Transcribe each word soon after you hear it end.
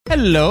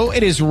Hello,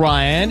 it is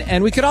Ryan,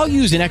 and we could all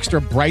use an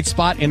extra bright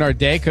spot in our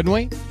day, couldn't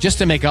we? Just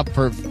to make up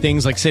for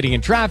things like sitting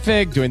in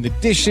traffic, doing the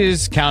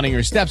dishes, counting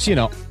your steps, you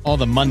know, all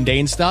the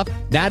mundane stuff.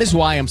 That is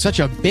why I'm such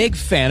a big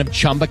fan of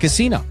Chumba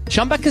Casino.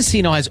 Chumba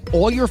Casino has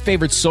all your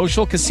favorite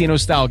social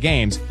casino-style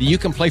games that you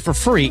can play for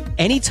free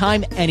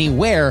anytime,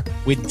 anywhere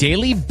with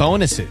daily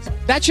bonuses.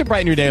 That should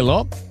brighten your day a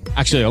little.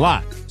 Actually, a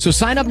lot. So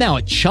sign up now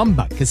at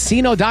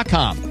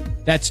ChumbaCasino.com.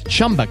 That's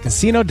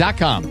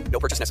ChumbaCasino.com. No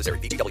purchase necessary.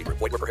 VGW Group.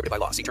 Void where prohibited by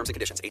law. See terms and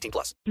conditions. 18+.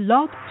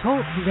 Blog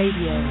Talk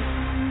Radio.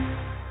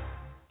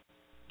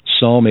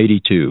 Psalm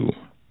 82,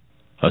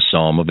 a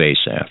psalm of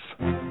Asaph.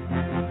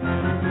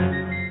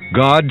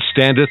 God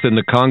standeth in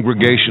the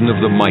congregation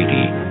of the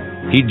mighty.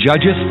 He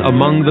judgeth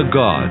among the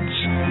gods.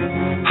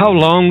 How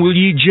long will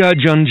ye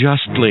judge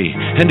unjustly,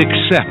 and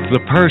accept the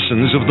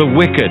persons of the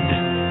wicked?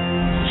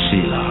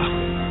 Selah.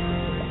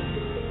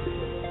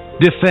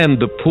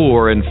 Defend the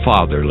poor and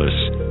fatherless.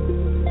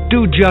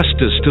 Do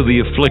justice to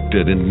the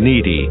afflicted and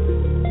needy.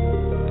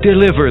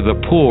 Deliver the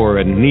poor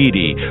and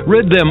needy.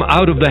 Rid them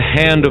out of the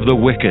hand of the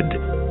wicked.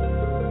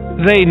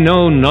 They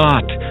know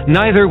not,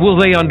 neither will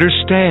they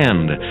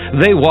understand.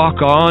 They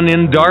walk on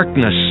in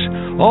darkness.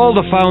 All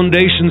the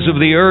foundations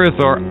of the earth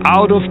are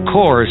out of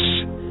course.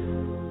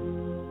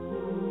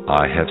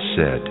 I have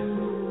said,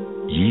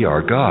 Ye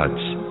are gods,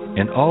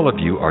 and all of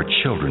you are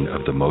children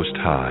of the Most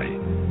High.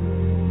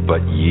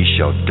 But ye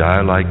shall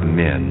die like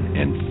men,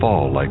 and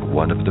fall like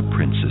one of the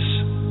princes.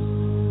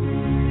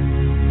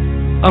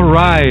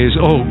 Arise,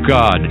 O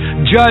God,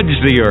 judge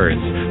the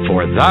earth,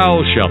 for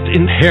thou shalt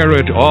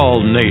inherit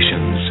all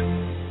nations.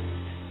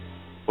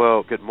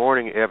 Well, good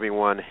morning,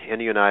 everyone in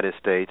the United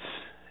States,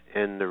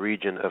 in the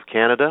region of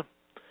Canada,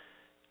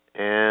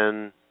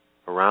 and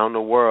around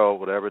the world,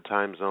 whatever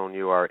time zone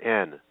you are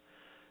in.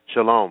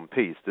 Shalom,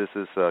 peace. This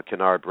is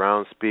Kennard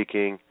Brown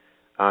speaking.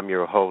 I'm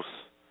your host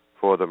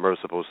for the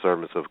Merciful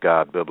Servants of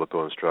God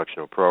Biblical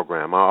Instructional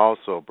Program. I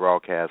also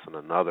broadcast on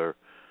another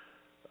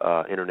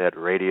internet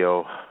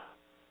radio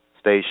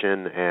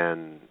station,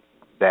 and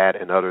that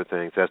and other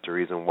things. That's the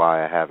reason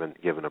why I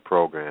haven't given a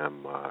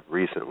program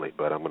recently,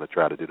 but I'm going to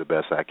try to do the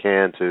best I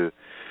can to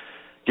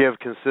give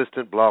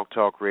consistent Blog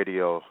Talk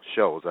Radio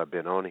shows. I've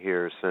been on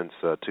here since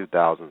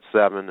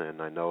 2007,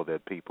 and I know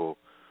that people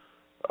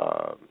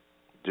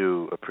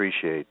do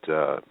appreciate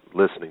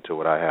listening to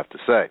what I have to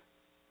say.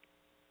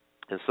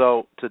 And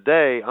so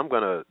today,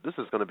 this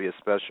is going to be a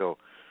special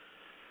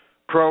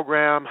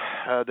program.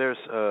 There's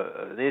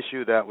an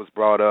issue that was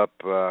brought up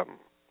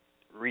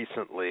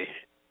recently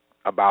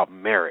about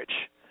marriage.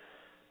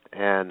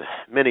 And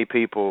many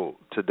people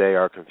today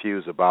are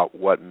confused about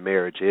what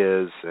marriage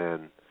is,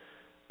 and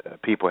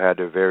people have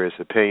their various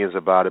opinions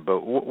about it.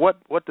 But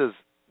what does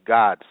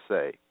God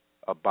say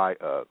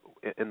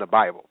in the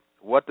Bible?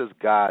 What does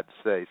God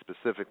say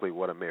specifically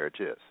what a marriage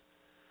is?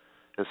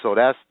 And so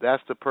that's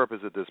the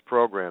purpose of this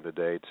program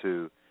today,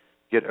 to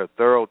get a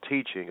thorough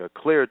teaching, a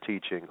clear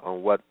teaching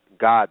on what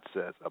God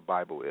says a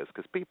Bible is.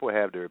 Because people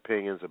have their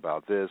opinions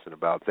about this and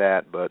about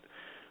that, but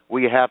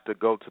we have to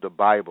go to the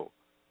Bible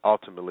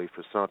ultimately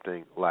for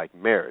something like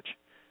marriage.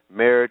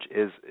 Marriage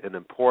is an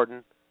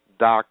important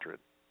doctrine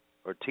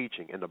or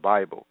teaching in the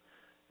Bible.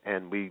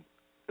 And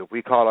if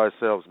we call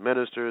ourselves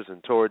ministers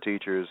and Torah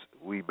teachers,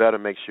 we better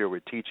make sure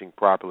we're teaching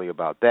properly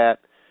about that.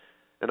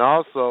 And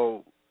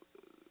also,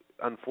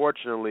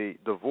 unfortunately,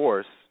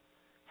 divorce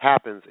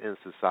happens in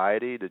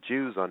society. The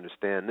Jews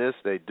understand this.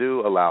 They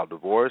do allow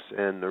divorce,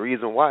 and the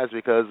reason why is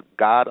because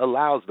God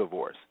allows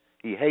divorce.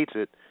 He hates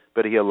it,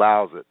 but he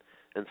allows it.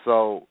 And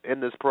so in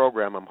this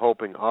program, I'm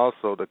hoping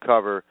also to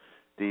cover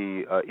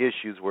the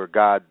issues where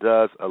God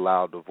does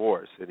allow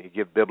divorce, and he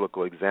give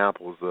biblical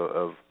examples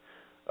of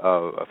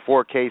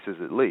 4 cases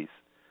at least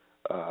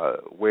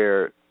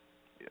where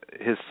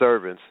his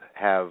servants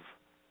have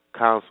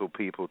counsel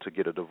people to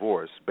get a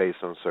divorce based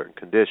on certain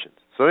conditions.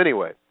 So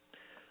anyway,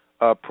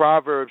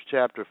 Proverbs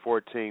chapter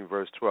 14,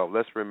 verse 12.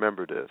 Let's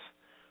remember this.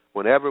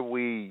 Whenever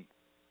we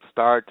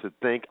start to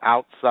think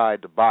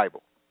outside the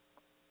Bible,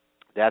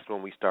 that's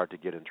when we start to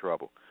get in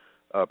trouble.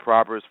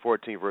 Proverbs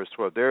 14, verse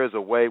 12. There is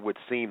a way which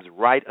seems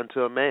right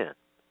unto a man.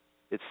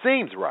 It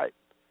seems right,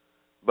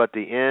 but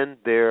the end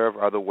thereof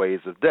are the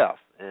ways of death.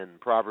 And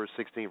Proverbs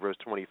 16, verse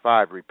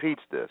 25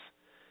 repeats this.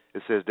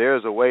 It says, there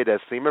is a way that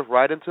seemeth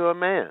right unto a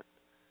man,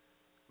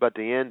 but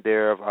the end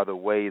thereof are the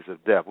ways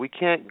of death. We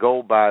can't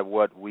go by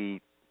what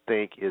we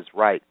think is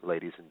right,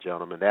 ladies and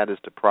gentlemen. That is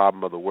the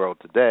problem of the world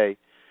today.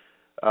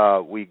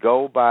 We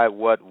go by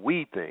what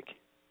we think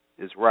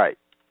is right.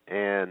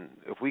 And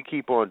if we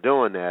keep on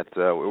doing that,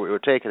 we're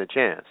taking a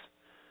chance.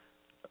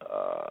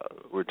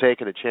 We're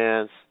taking a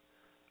chance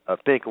of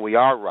thinking we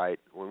are right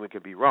when we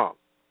could be wrong.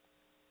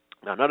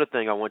 Now, another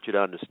thing I want you to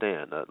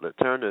understand, let's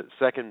turn to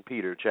 2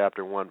 Peter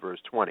chapter 1, verse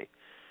 20.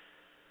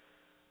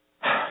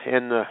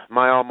 In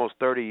my almost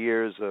 30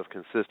 years of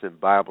consistent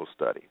Bible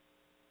study,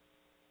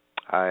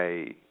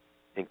 I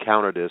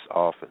encounter this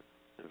often.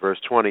 In verse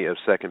 20 of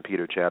 2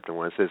 Peter chapter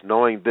 1, it says,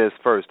 knowing this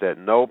first, that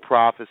no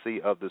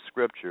prophecy of the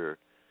Scripture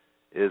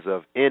is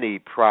of any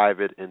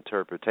private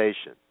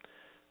interpretation.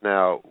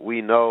 Now,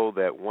 we know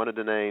that one of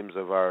the names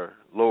of our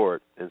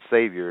Lord and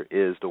Savior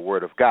is the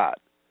Word of God.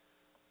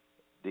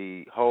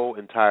 The whole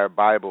entire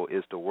Bible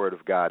is the Word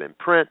of God in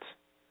print,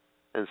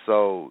 and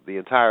so the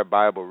entire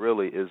Bible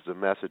really is the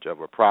message of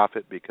a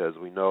prophet, because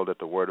we know that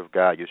the Word of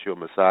God, Yeshua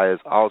Messiah, is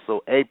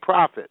also a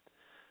prophet.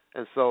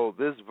 And so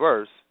this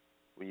verse,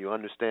 when you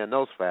understand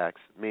those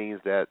facts, means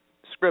that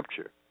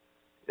Scripture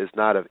is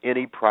not of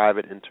any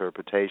private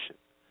interpretation.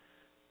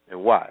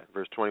 And why?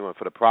 Verse 21,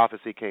 for the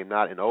prophecy came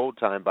not in old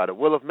time by the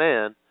will of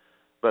man,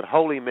 but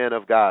holy men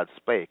of God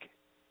spake,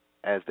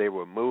 as they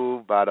were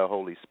moved by the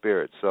Holy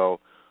Spirit. So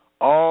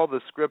all the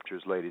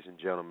Scriptures, ladies and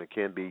gentlemen,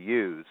 can be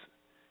used,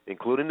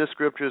 including the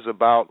Scriptures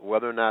about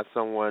whether or not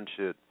someone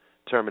should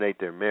terminate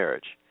their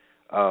marriage.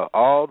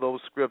 All those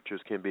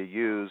Scriptures can be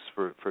used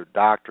for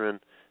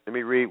doctrine. Let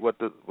me read what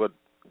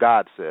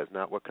God says,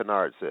 not what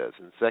Kennard says.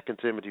 In 2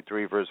 Timothy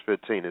 3, verse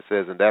 15, it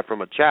says, and that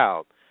from a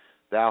child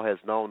thou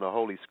hast known the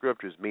Holy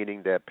Scriptures,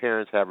 meaning that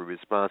parents have a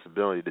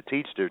responsibility to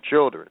teach their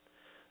children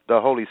the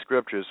Holy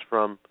Scriptures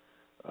from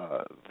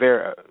a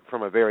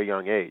very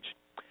young age,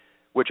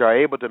 which are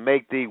able to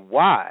make thee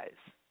wise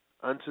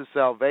unto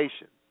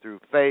salvation through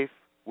faith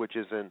which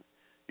is in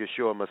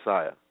Yeshua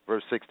Messiah.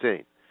 Verse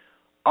 16.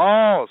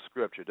 All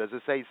Scripture. Does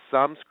it say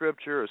some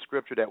Scripture or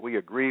Scripture that we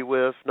agree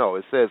with? No,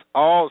 it says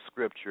all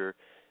Scripture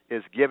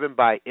is given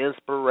by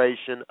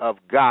inspiration of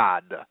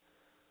God.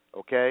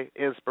 Okay?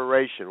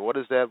 Inspiration. What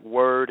is that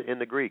word in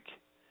the Greek?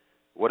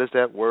 What is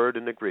that word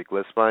in the Greek?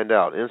 Let's find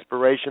out.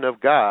 Inspiration of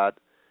God,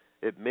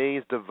 it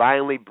means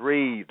divinely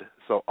breathed.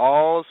 So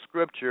all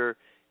Scripture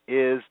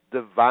is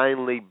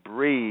divinely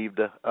breathed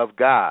of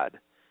God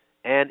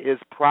and is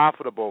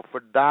profitable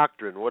for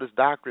doctrine. What does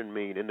doctrine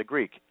mean in the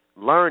Greek?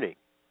 Learning.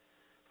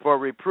 For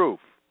reproof.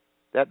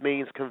 That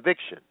means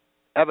conviction,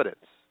 evidence.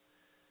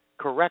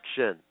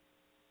 Correction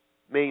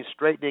means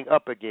straightening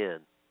up again.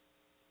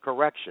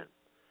 Correction.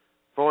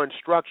 For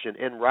instruction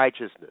in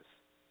righteousness,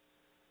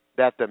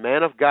 that the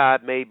man of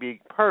God may be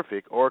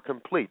perfect or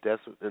complete.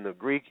 That's in the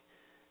Greek.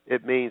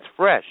 It means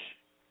fresh,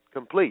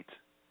 complete,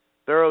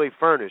 thoroughly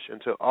furnished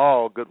unto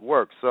all good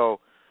works. So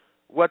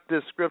what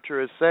this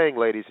Scripture is saying,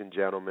 ladies and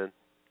gentlemen,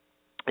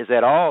 is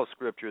that all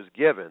Scripture is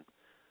given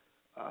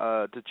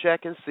to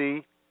check and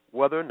see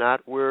whether or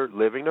not we're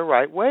living the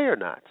right way or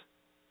not.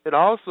 It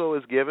also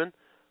is given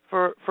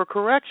for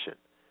correction.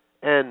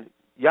 And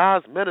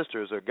Yah's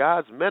ministers or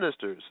God's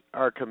ministers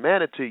are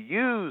commanded to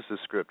use the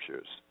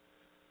Scriptures,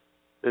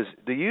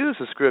 to use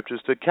the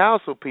Scriptures to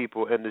counsel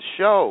people and to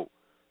show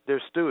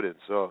their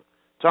students or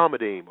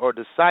talmidim or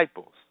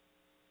disciples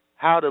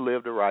how to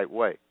live the right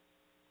way.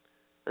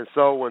 And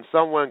so when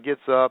someone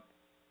gets up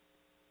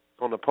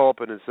on the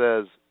pulpit and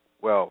says,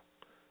 well,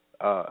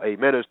 a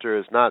minister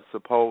is not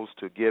supposed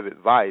to give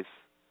advice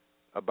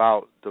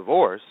about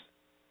divorce,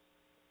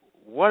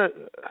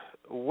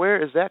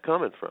 where is that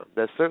coming from?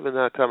 That's certainly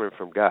not coming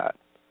from God.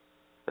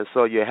 And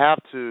so you have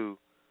to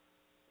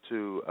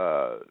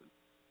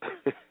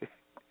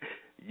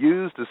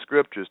use the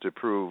Scriptures to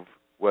prove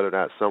whether or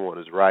not someone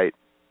is right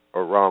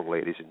or wrong,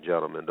 ladies and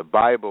gentlemen. The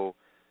Bible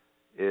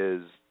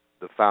is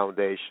the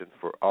foundation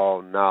for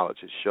all knowledge.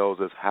 It shows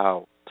us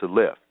how to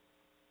live.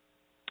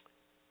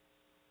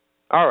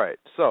 All right,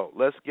 so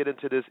let's get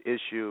into this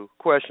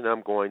question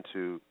I'm going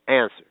to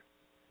answer.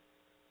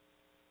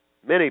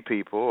 Many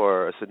people,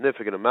 or a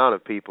significant amount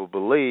of people,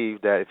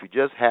 believe that if you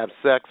just have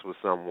sex with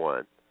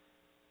someone,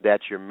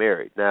 that you're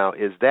married. Now,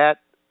 is that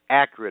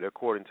accurate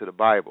according to the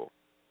Bible?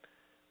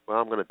 Well,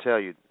 I'm going to tell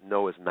you,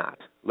 no, it's not.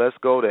 Let's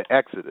go to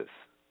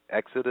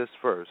Exodus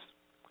first,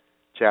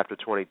 chapter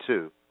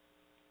 22,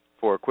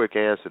 for a quick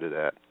answer to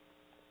that.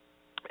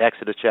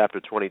 Exodus chapter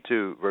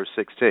 22, verse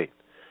 16.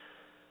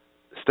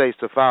 States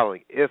the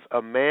following: if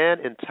a man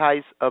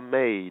entice a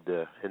maid,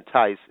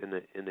 entice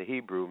in the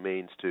Hebrew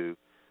means to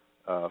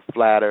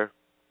flatter,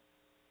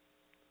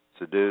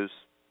 seduce,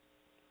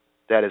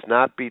 that is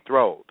not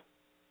betrothed.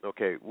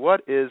 Okay,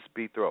 what is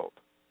betrothed?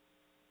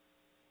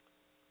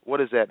 What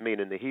does that mean?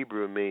 In the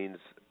Hebrew, it means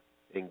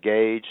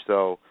engaged.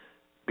 So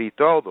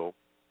betrothal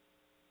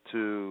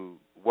to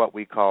what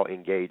we call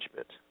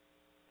engagement.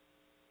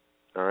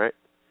 All right?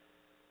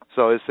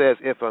 So it says,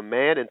 if a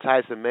man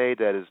entice a maid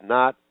that is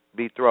not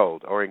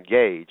betrothed or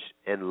engaged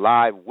and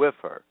lie with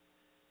her,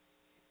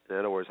 in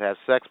other words, have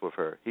sex with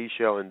her, he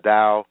shall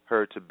endow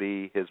her to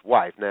be his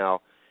wife. Now,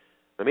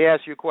 let me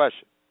ask you a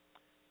question.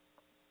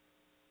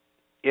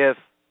 If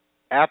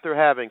after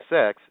having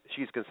sex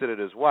she's considered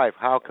his wife,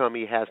 how come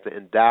he has to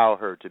endow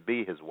her to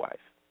be his wife?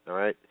 All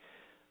right?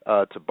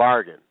 To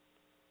bargain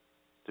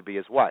to be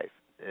his wife.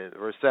 In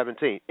verse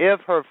 17,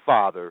 if her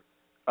father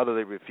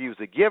utterly refuse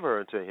to give her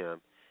unto him,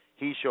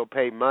 he shall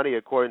pay money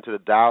according to the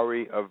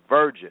dowry of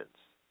virgins,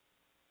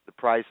 the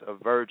price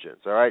of virgins.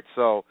 All right?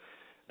 So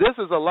this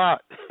is a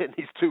lot in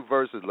these two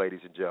verses, ladies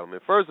and gentlemen.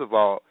 First of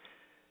all,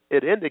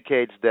 it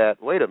indicates that,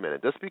 wait a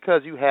minute, just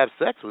because you have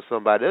sex with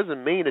somebody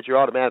doesn't mean that you're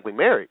automatically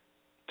married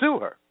to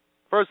her,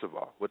 first of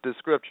all, with this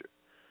Scripture.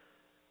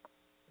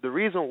 The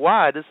reason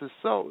why this is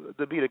so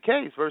to be the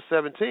case, verse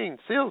 17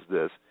 seals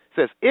this,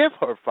 says, if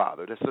her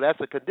father, so that's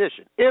a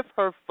condition, if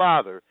her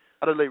father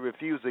utterly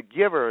refused to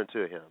give her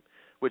unto him,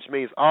 which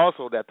means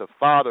also that the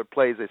father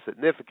plays a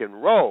significant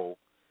role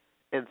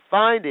in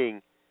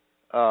finding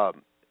a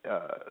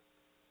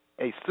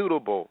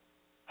suitable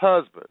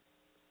husband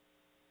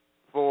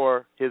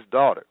for his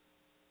daughter.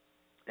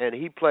 And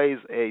he plays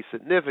a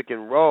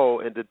significant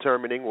role in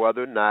determining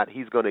whether or not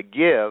he's going to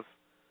give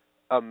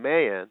a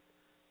man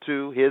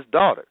to his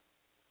daughter.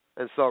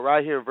 And so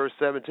right here in verse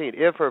 17,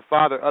 if her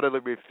father utterly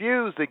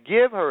refused to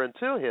give her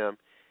unto him,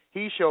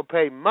 he shall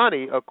pay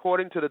money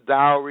according to the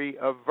dowry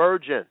of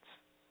virgins.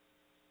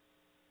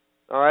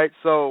 All right,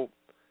 so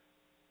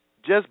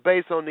just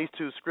based on these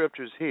two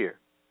scriptures here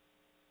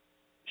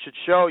should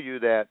show you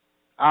that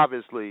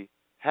obviously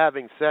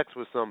having sex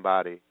with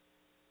somebody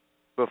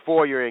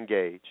before you're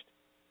engaged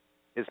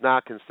is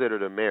not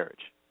considered a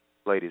marriage,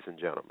 ladies and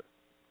gentlemen.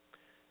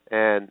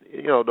 And,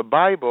 you know, the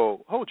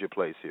Bible, hold your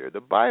place here,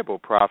 the Bible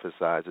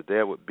prophesies that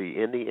there would be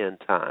in the end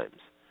times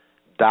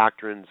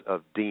doctrines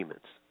of demons,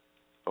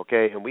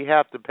 okay? And we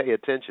have to pay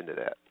attention to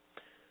that,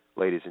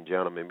 ladies and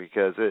gentlemen,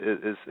 because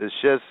it's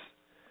just,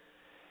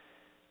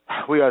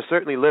 we are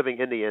certainly living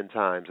in the end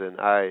times, and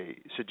I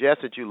suggest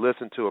that you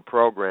listen to a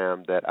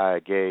program that I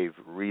gave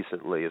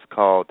recently. It's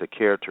called The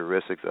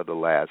Characteristics of the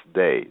Last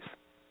Days.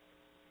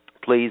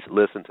 Please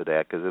listen to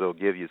that because it'll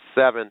give you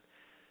 7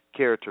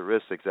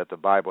 characteristics that the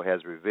Bible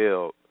has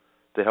revealed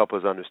to help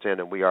us understand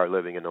that we are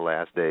living in the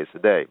last days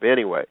today. But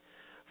anyway,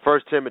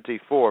 1 Timothy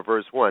 4,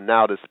 verse 1,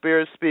 now the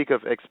Spirit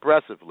speaketh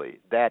expressively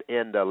that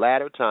in the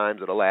latter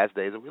times of the last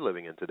days that we're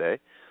living in today,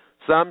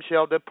 some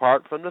shall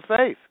depart from the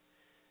faith,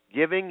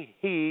 giving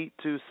heed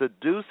to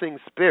seducing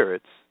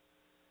spirits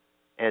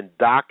and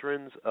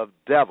doctrines of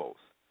devils.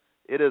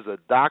 It is a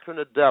doctrine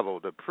of the devil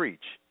to preach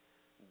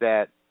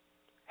that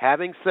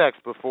having sex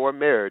before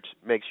marriage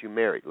makes you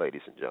married,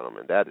 ladies and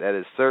gentlemen. That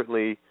is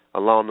certainly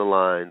along the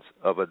lines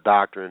of a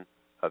doctrine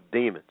of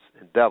demons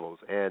and devils.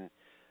 And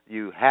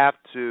you have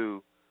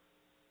to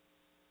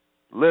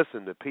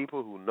listen to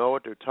people who know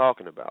what they're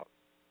talking about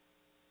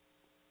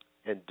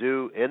and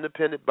do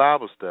independent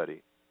Bible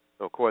study.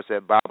 Of course,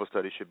 that Bible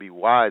study should be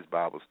wise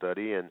Bible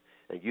study and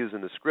using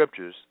the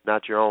scriptures,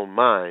 not your own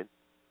mind,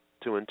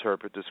 to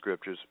interpret the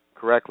scriptures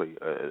correctly.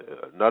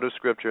 Another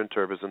scripture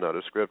interprets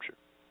another scripture.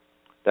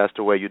 That's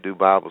the way you do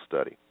Bible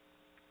study.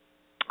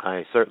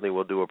 I certainly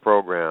will do a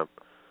program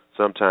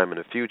sometime in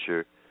the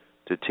future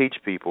to teach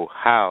people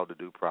how to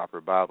do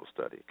proper Bible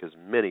study because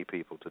many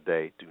people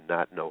today do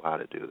not know how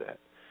to do that.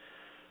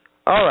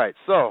 All right,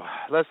 so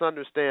let's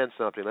understand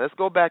something. Let's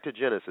go back to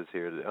Genesis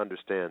here to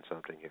understand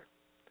something here.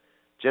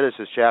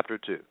 Genesis chapter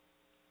 2.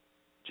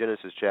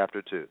 Genesis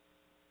chapter 2.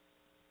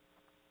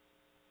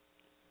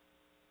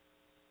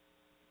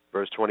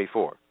 Verse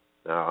 24.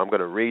 Now, I'm going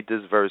to read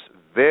this verse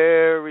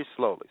very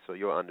slowly so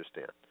you'll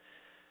understand.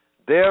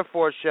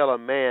 Therefore shall a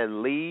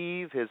man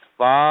leave his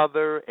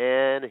father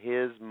and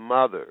his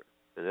mother.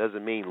 It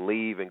doesn't mean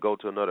leave and go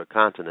to another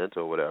continent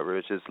or whatever.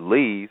 It's just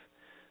leave,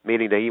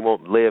 meaning that he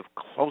won't live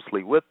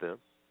closely with them.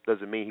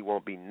 Doesn't mean he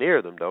won't be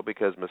near them, though,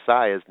 because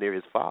Messiah is near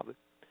his father.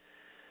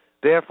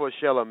 Therefore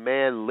shall a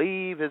man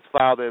leave his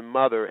father and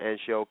mother and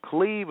shall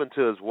cleave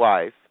unto his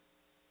wife,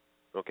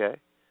 okay,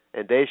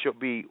 and they shall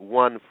be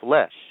one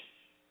flesh.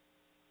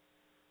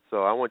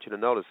 So I want you to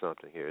notice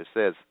something here. It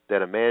says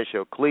that a man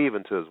shall cleave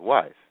unto his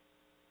wife.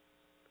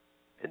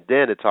 And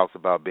then it talks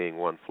about being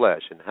one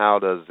flesh. And how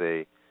does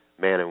a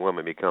man and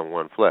woman become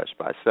one flesh?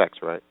 By sex,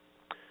 right?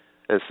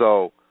 And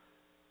so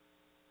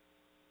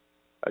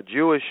a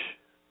Jewish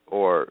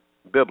or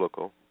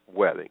biblical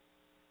wedding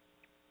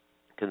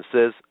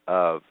consists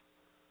of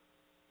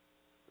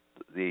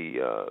the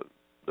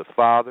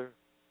father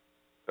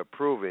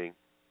approving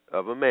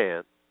of a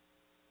man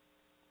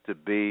to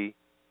be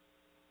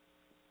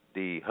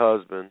the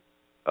husband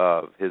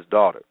of his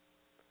daughter.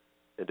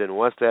 And then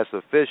once that's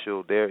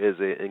official, there is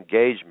an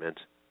engagement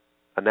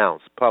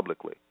announced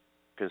publicly,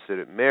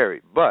 considered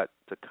married. But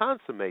to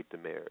consummate the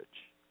marriage,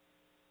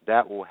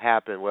 that will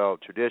happen, well,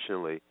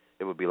 traditionally,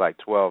 it would be like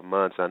 12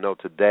 months. I know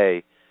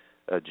today,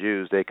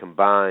 Jews, they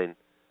combine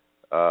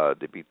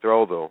the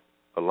betrothal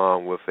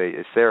along with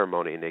a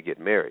ceremony and they get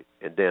married.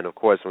 And then, of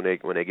course, when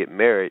they get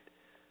married,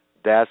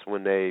 that's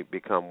when they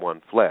become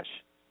one flesh.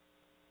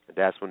 And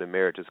that's when the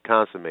marriage is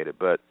consummated.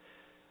 But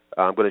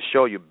I'm going to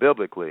show you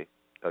biblically,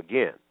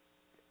 again,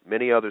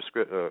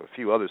 a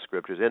few other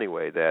scriptures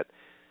anyway, that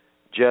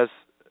just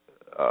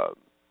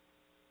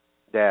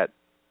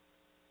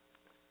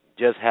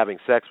having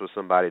sex with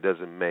somebody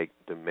doesn't make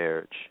the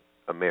marriage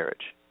a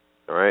marriage.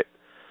 All right?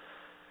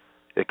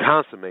 It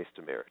consummates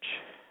the marriage.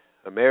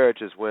 A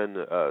marriage is when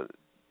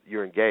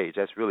you're engaged.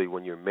 That's really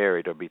when you're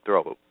married or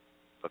betrothed,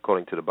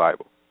 according to the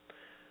Bible.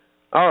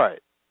 All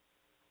right.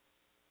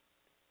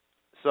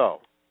 So,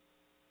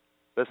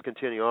 let's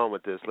continue on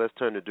with this. Let's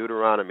turn to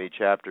Deuteronomy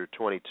chapter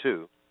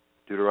 22.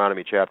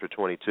 Deuteronomy chapter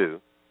 22.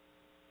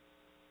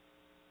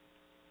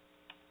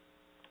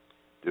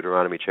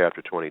 Deuteronomy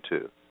chapter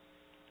 22.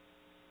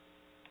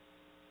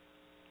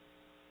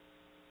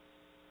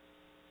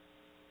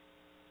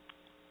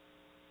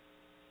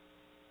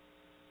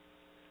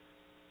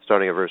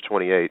 starting at verse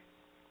 28,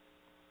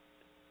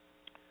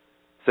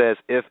 says,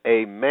 if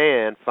a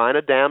man find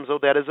a damsel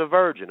that is a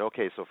virgin.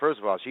 Okay, so first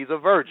of all, she's a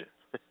virgin.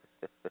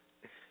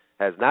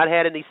 Has not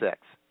had any sex,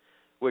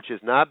 which is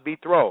not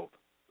betrothed.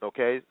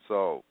 Okay,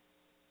 so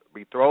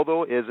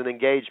betrothal is an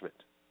engagement.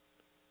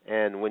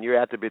 And when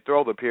you're at the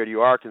betrothal period,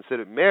 you are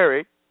considered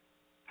married.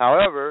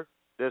 However,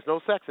 there's no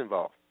sex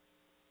involved.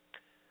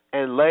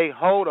 And lay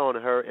hold on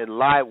her and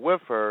lie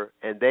with her,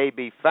 and they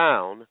be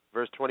found.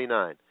 Verse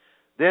 29.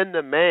 Then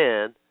the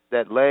man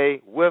that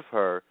lay with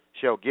her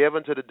shall give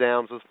unto the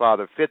damsel's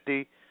father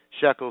 50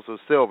 shekels of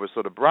silver.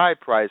 So the bride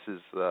price is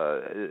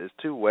 2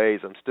 ways.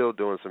 I'm still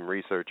doing some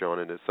research on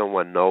it. If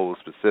someone knows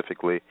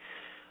specifically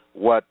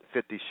what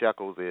 50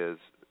 shekels is,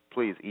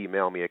 please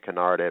email me at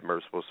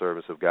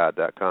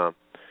kennard@mercifulservantsofgod.com.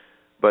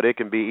 But it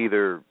can be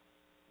either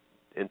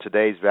in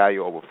today's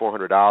value over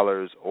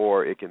 $400,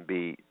 or it can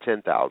be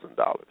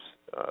 $10,000.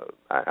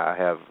 I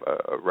have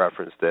a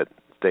reference that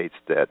states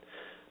that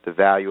the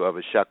value of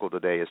a shekel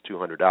today is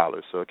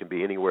 $200. So it can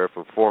be anywhere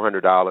from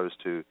 $400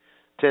 to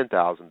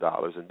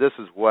 $10,000. And this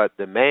is what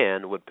the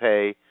man would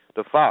pay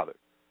the father,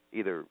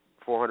 either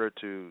 $400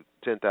 to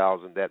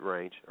 $10,000, that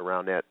range,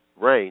 around that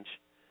range,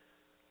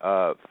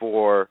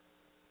 for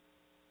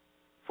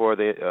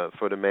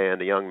the man,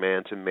 the young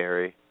man, to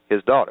marry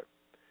his daughter.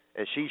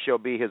 And she shall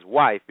be his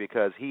wife,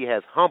 because he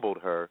has humbled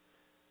her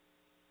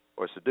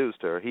or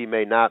seduced her. He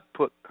may not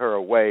put her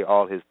away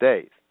all his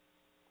days.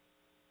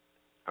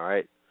 All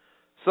right?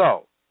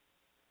 So,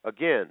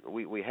 again,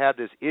 we have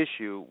this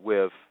issue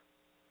with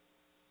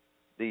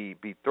the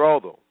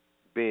betrothal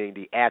being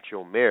the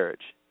actual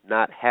marriage,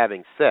 not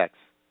having sex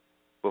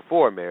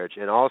before marriage.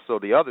 And also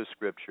the other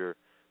scripture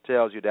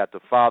tells you that the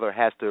father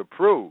has to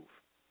approve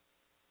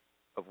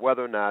of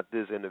whether or not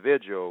this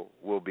individual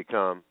will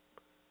become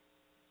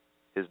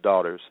his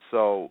daughters.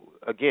 So,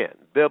 again,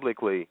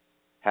 biblically,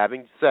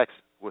 having sex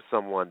with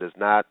someone does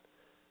not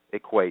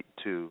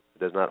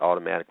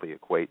automatically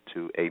equate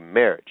to a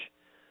marriage.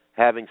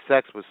 Having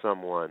sex with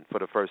someone for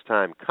the first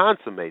time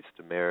consummates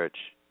the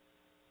marriage,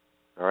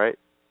 all right?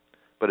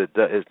 But it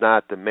is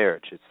not the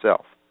marriage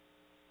itself.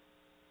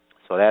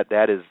 So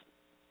that is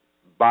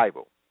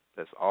Bible.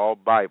 That's all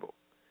Bible.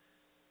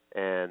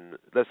 And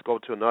let's go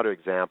to another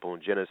example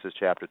in Genesis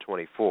chapter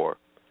 24.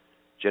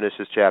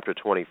 Genesis chapter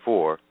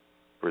 24,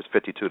 verse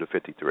 52 to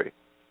 53.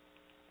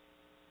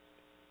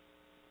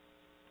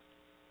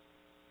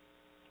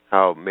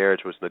 How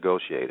marriage was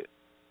negotiated.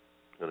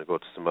 I'm going to go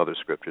to some other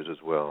scriptures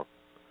as well.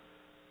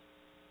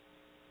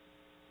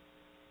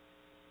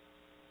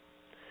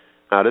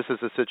 Now, this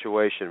is a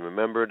situation.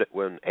 Remember that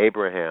when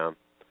Abraham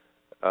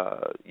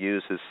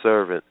used his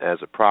servant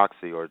as a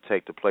proxy, or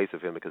take the place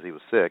of him because he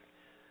was sick,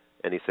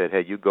 and he said,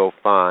 hey, you go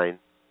find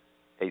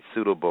a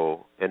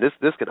suitable, and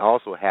this can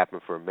also happen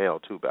for a male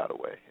too, by the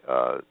way.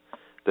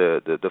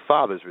 The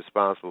father is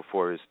responsible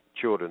for his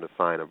children to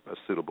find a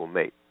suitable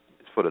mate.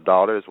 It's for the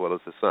daughter as well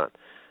as the son.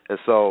 And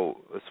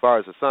so, as far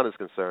as the son is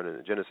concerned,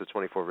 in Genesis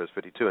 24, verse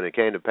 52, and it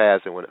came to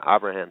pass that when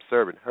Abraham's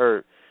servant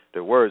heard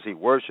their words, he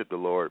worshipped the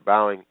Lord,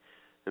 bowing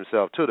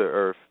himself to the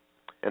earth.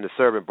 And the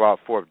servant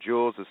brought forth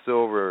jewels of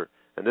silver,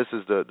 and this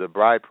is the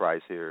bride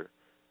price here,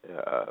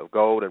 of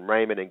gold and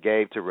raiment, and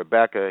gave to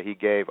Rebekah. He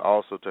gave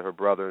also to her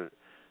brother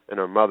and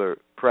her mother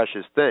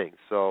precious things.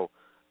 So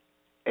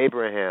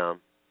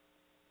Abraham,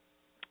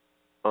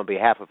 on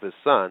behalf of his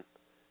son,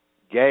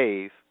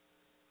 gave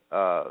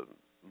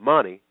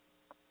money,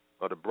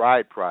 or the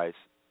bride price,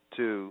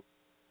 to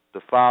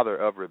the father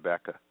of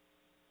Rebekah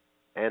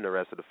and the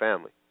rest of the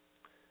family.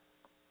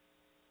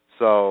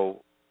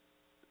 So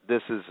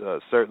this is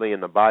certainly in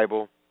the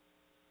Bible.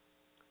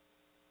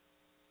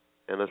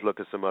 And let's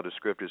look at some other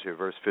scriptures here.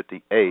 Verse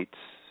 58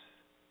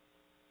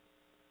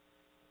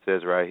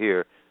 says right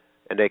here,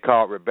 and they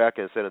called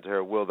Rebekah and said unto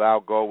her, wilt thou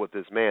go with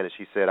this man? And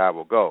she said, I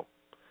will go.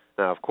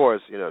 Now, of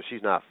course,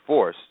 she's not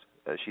forced.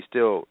 She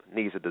still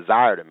needs to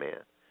desire the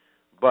man.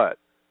 But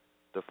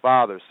the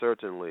father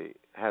certainly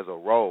has a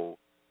role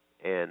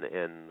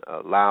in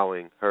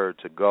allowing her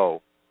to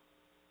go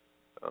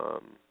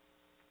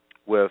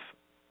with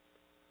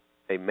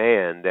a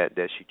man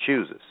that she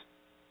chooses.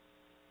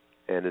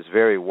 And it's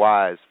very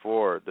wise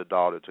for the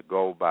daughter to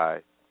go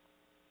by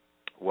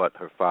what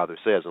her father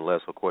says,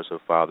 unless, of course, her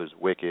father's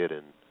wicked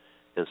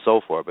and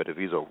so forth. But if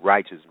he's a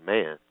righteous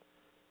man,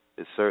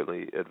 it's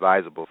certainly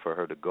advisable for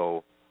her to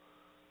go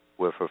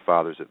with her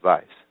father's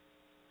advice.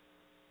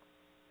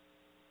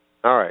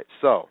 All right,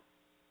 so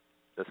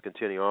let's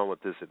continue on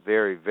with this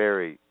very,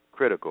 very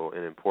critical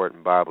and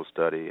important Bible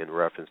study in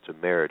reference to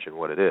marriage and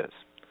what it is.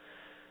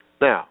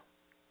 Now,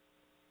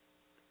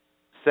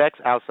 sex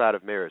outside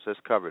of marriage, let's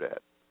cover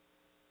that.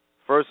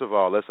 First of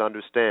all, let's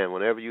understand,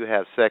 whenever you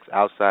have sex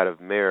outside of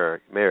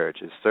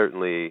marriage, it's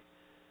certainly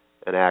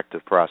an act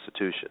of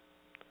prostitution.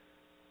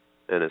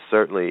 And it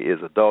certainly is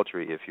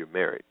adultery if you're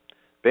married.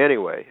 But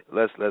anyway,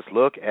 let's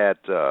look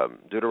at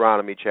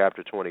Deuteronomy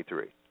chapter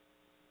 23.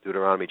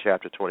 Deuteronomy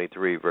chapter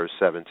 23, verse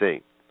 17.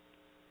 It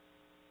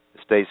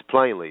states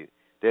plainly,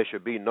 there shall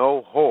be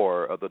no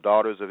whore of the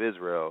daughters of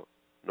Israel,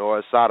 nor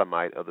a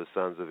sodomite of the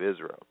sons of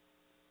Israel.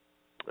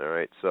 All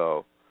right,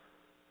 so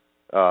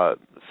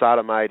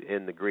sodomite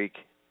in the Greek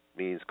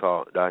means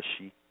called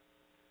dashi.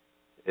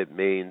 It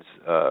means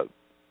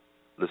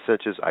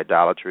licentious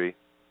idolatry,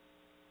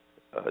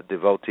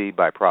 devotee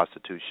by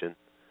prostitution,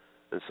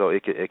 and so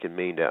it can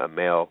mean that a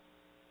male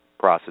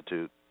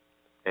prostitute,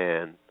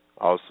 and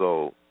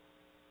also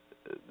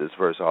this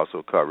verse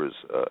also covers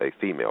a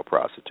female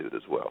prostitute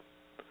as well.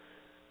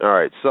 All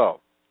right, so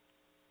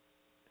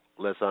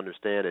let's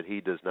understand that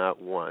he does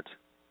not want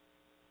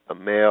a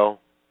male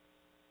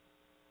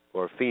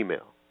or a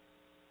female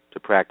to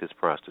practice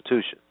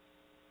prostitution.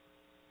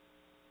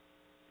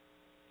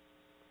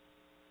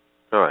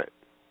 All right.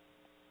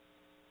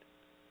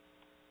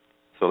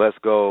 So let's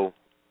go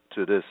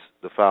to the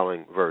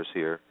following verse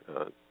here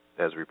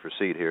as we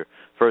proceed here.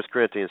 1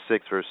 Corinthians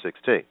 6, verse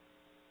 16.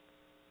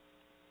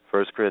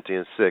 1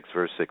 Corinthians 6,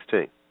 verse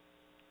 16.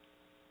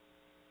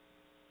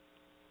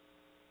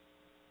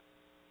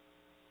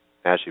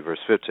 Actually, verse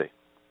 15.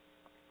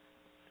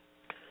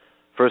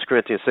 1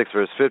 Corinthians 6,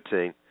 verse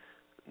 15.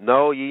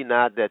 Know ye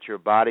not that your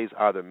bodies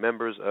are the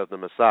members of the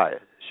Messiah?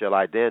 Shall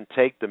I then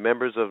take the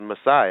members of the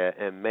Messiah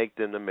and make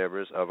them the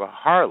members of a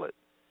harlot?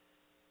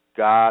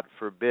 God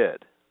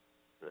forbid.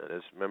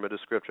 Remember the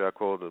scripture I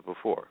quoted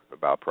before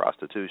about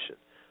prostitution.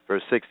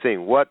 Verse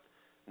 16. What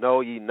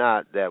know ye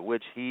not that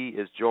which he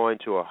is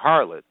joined to a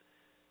harlot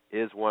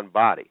is one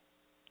body?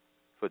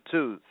 For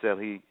two,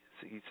 he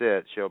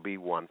said, shall be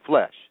one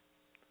flesh.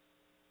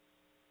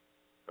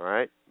 All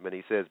right? But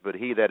he says, but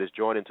he that is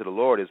joined into the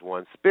Lord is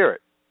one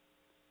spirit.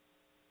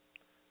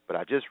 But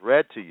I just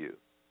read to you,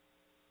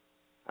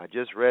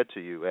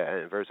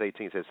 and verse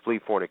 18 says, flee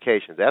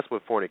fornication. That's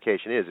what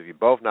fornication is. If you're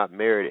both not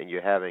married and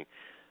you're having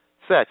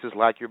sex, it's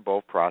like you're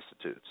both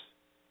prostitutes.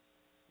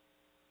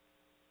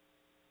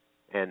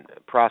 And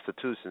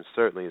prostitution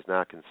certainly is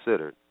not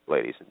considered,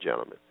 ladies and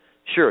gentlemen.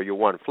 Sure, you're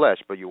one flesh,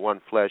 but you're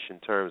one flesh in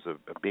terms of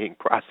being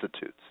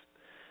prostitutes,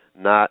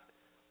 not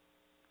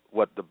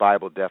what the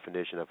Bible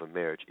definition of a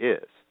marriage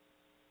is,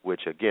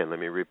 which, again, let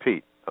me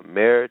repeat. A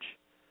marriage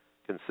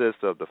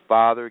consists of the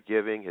father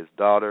giving his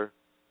daughter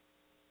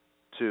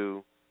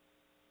to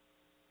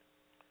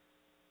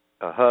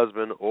a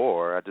husband,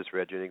 or I just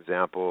read you an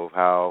example of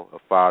how a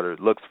father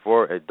looks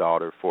for a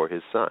daughter for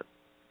his son.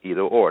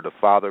 Either or. The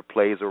father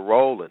plays a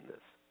role in this.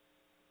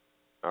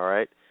 All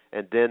right?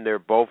 And then they're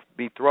both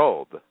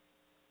betrothed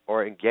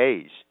or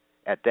engaged.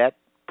 At that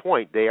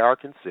point, they are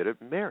considered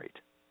married,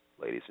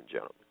 ladies and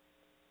gentlemen.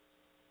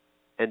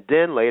 And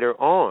then later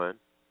on,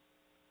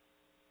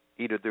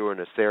 either during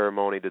a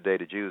ceremony, the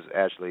Jews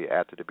actually,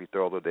 after the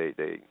betrothal,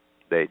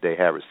 they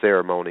have a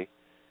ceremony,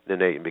 then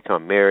they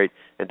become married,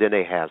 and then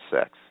they have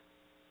sex.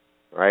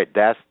 All right?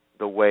 That's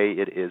the way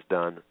it is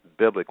done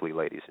biblically,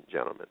 ladies and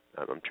gentlemen.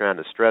 I'm trying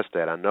to stress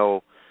that. I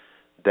know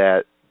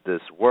that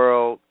this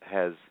world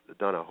has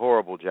done a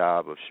horrible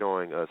job of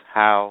showing us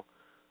how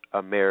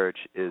a marriage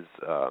is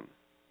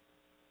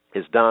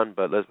done,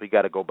 but we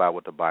got to go by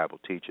what the Bible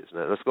teaches.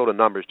 Now, let's go to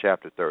Numbers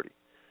chapter 30.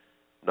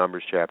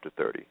 Numbers chapter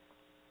 30.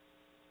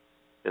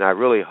 And I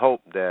really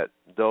hope that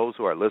those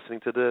who are listening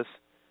to this,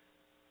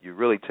 you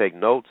really take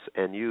notes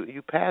and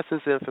you pass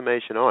this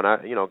information on.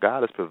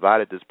 God has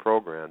provided this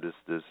program,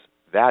 this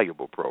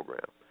valuable program,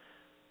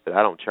 that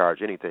I don't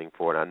charge anything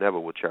for, and I never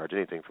will charge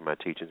anything for my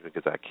teachings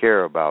because I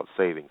care about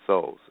saving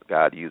souls,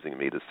 God using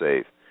me to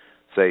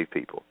save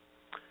people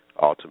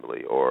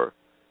ultimately, or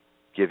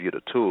give you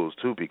the tools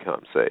to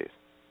become saved.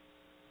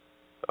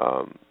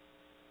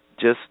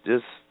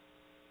 Just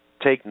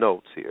take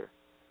notes here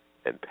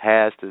and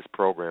pass this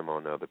program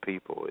on to other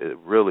people.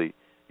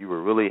 You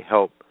will really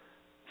help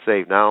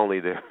save not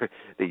only the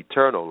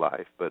eternal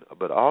life,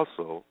 but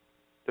also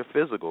their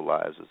physical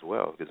lives as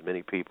well, because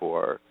many people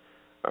are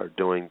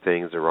doing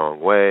things the wrong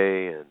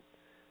way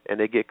and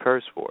they get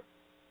cursed for it.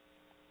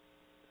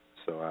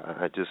 So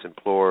I just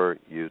implore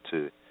you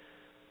to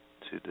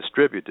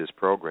distribute this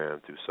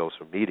program through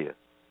social media.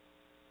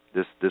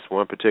 This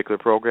one particular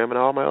program and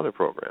all my other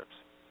programs,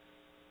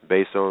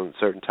 based on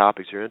certain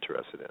topics you're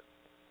interested in,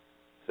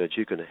 so that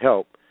you can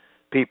help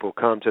people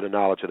come to the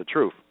knowledge of the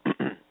truth.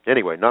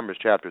 Anyway, Numbers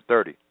chapter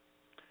 30.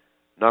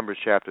 Numbers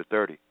chapter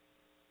 30,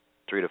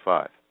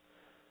 3-5.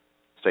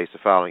 States the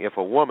following. If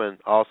a woman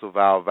also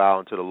vow a vow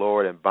unto the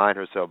Lord and bind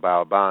herself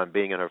by a bond,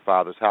 being in her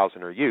father's house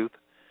in her youth,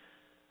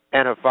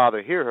 and her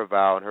father hear her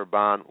vow and her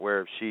bond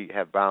whereof she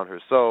have bound her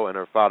soul, and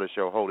her father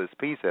shall hold his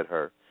peace at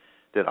her,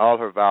 then all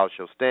her vows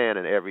shall stand,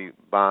 and every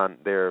bond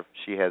thereof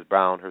she has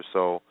bound her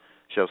soul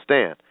shall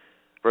stand.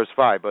 Verse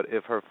 5, but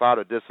if her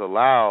father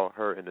disallow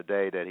her in the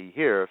day that he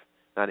heareth,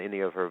 not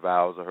any of her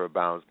vows or her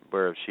bonds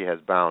whereof she has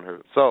bound her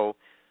soul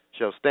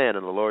shall stand,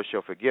 and the Lord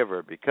shall forgive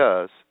her,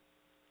 because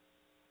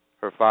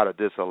her father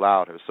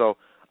disallowed her. So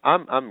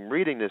I'm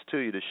reading this to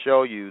you to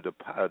show you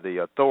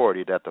the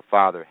authority that the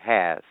father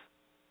has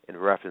in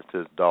reference to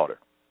his daughter.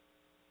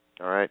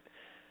 All right?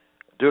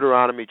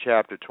 Deuteronomy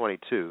chapter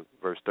 22,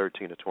 verse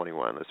 13 to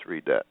 21. Let's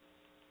read that.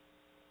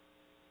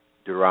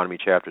 Deuteronomy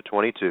chapter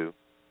 22,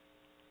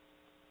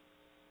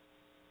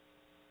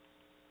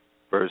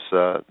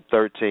 verse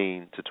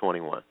 13 to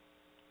 21.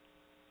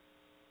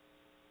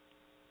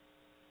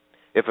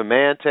 If a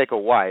man take a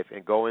wife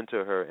and go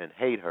into her and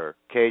hate her,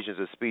 occasions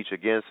a speech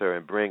against her,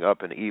 and bring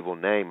up an evil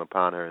name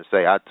upon her, and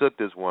say, I took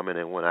this woman,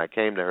 and when I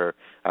came to her,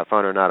 I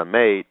found her not a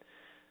maid,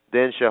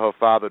 then shall her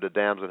father, the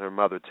damsel, and her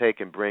mother take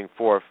and bring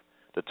forth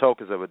the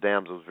tokens of a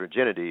damsel's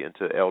virginity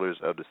unto the elders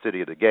of the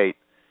city of the gate.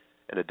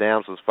 And the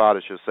damsel's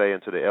father shall say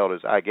unto the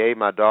elders, I gave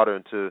my daughter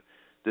unto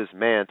this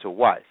man to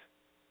wife.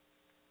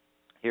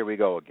 Here we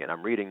go again.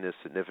 I'm reading this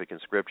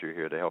significant scripture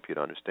here to help you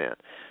to understand.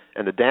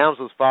 And the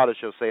damsel's father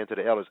shall say unto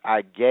the elders,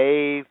 I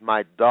gave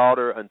my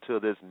daughter unto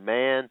this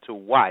man to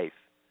wife,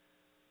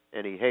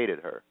 and he hated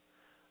her.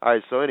 All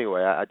right, so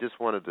anyway, I just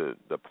wanted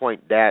to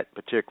point that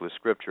particular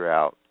scripture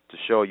out to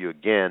show you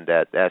again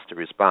that that's the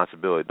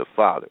responsibility of the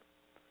father,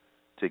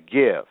 to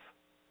give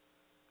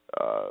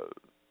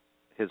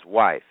his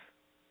wife,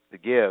 to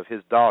give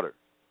his daughter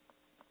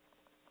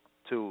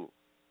to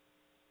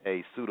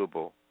a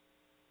suitable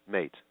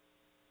mate.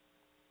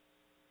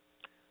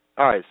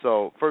 All right,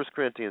 so 1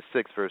 Corinthians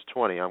 6, verse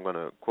 20, I'm going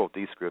to quote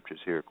these scriptures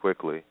here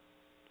quickly.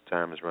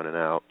 Time is running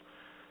out.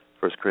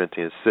 1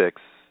 Corinthians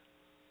 6,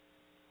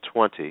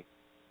 20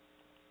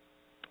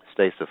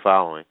 states the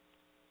following.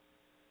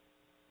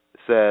 It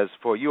says,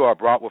 for you are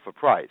bought with a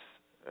price.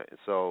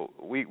 So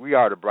we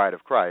are the bride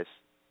of Christ.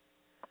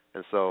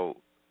 And so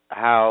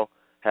how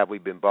have we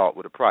been bought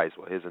with a price?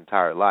 Well, his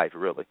entire life,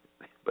 really.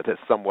 But that's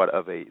somewhat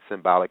of a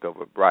symbolic of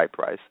a bride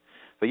price.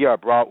 But you are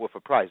bought with a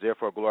price.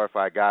 Therefore,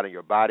 glorify God in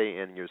your body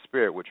and in your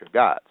spirit, which are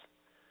God's.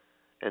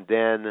 And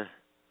then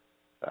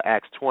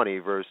Acts 20,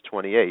 verse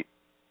 28.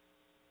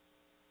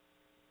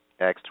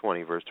 Acts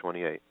 20, verse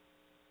 28.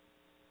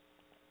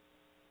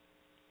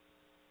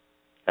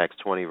 Acts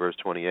 20, verse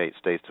 28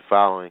 states the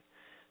following.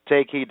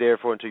 Take heed,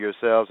 therefore, unto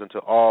yourselves and to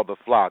all the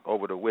flock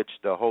over the which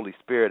the Holy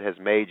Spirit has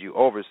made you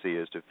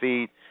overseers to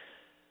feed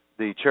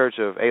the church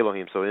of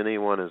Elohim. So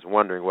anyone is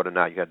wondering whether or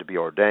not you have to be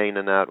ordained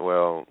or not,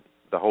 well,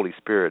 the Holy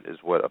Spirit is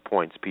what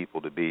appoints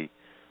people to be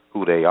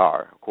who they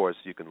are. Of course,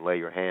 you can lay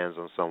your hands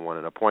on someone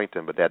and appoint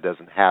them, but that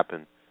doesn't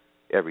happen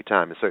every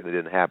time. It certainly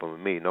didn't happen with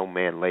me. No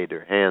man laid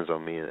their hands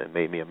on me and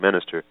made me a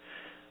minister.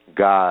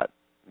 God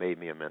made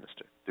me a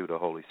minister through the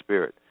Holy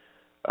Spirit.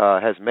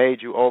 Has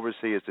made you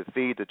overseers to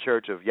feed the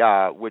church of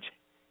Yah, which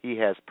he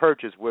has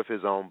purchased with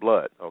his own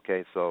blood.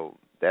 Okay, so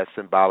that's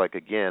symbolic,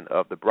 again,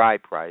 of the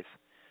bride price.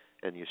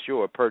 And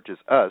Yeshua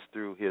purchased us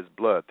through his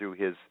blood, through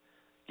his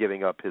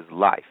giving up his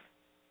life.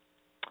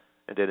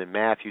 And then in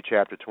Matthew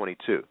chapter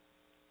 22,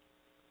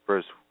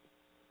 verse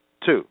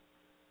 2, it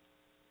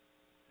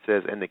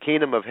says, and the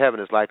kingdom of heaven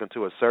is like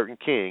unto a certain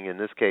king. In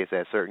this case,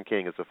 that certain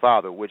king is the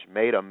father, which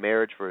made a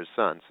marriage for his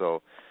son.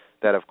 So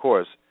that, of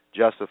course,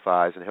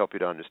 justifies and help you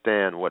to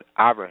understand what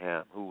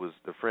Abraham, who was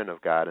the friend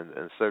of God and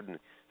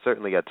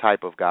certainly a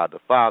type of God the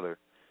Father,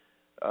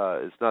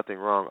 is nothing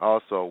wrong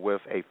also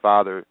with a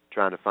father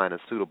trying to find a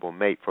suitable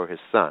mate for his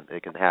son.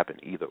 It can happen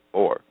either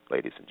or,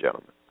 ladies and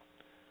gentlemen.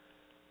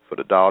 For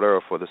the daughter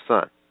or for the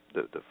son.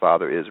 The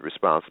father is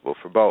responsible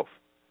for both.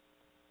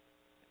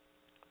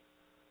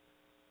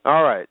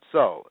 All right,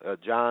 so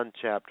John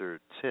chapter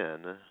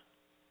 10,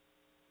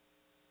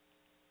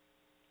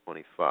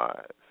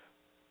 25.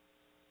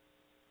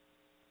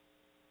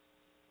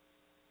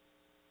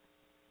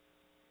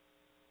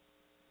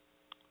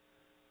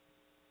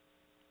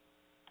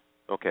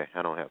 Okay,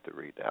 I don't have to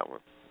read that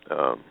one.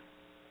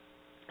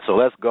 So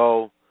let's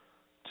go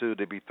to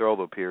the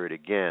betrothal period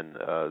again,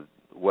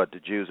 what the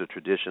Jews have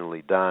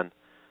traditionally done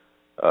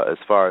as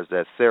far as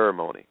that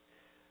ceremony.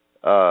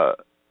 A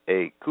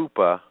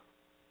kuppah,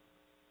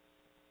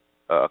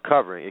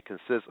 covering, it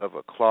consists of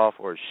a cloth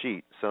or a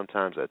sheet,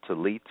 sometimes a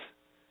talit.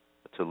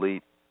 A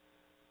talit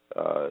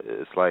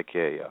is like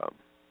a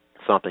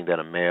something that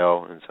a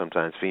male and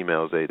sometimes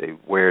females, they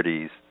wear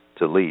these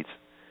talits.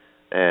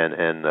 And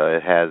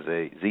it has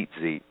a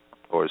tzitzit,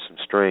 or some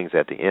strings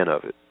at the end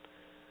of it.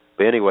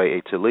 But anyway,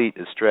 a talit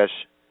is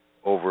stretched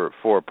over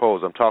 4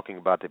 poles. I'm talking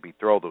about the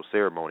betrothal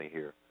ceremony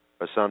here,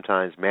 or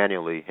sometimes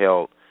manually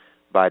held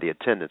by the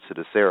attendants to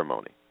the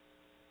ceremony.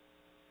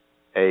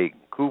 A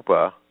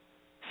kuppah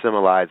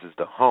symbolizes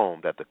the home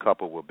that the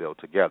couple will build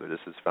together. This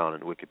is found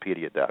in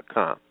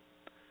Wikipedia.com.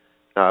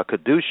 Now, a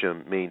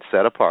kedushim means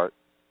set apart,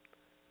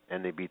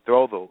 and the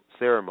betrothal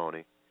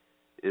ceremony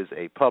is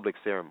a public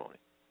ceremony.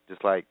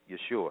 Just like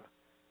Yeshua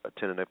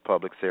attended a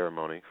public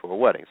ceremony for a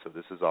wedding. So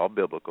this is all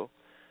biblical.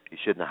 You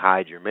shouldn't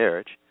hide your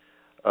marriage.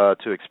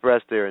 To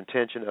express their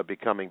intention of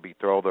becoming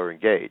betrothed or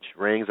engaged.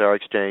 Rings are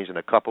exchanged and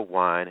a cup of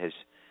wine is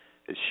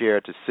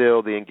shared to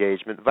seal the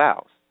engagement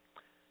vows.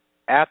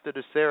 After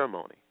the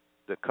ceremony,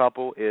 the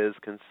couple is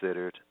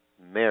considered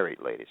married,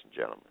 ladies and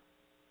gentlemen.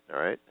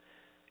 All right?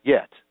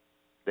 Yet,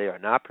 they are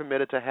not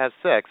permitted to have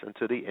sex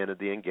until the end of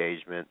the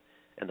engagement,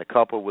 and the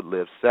couple would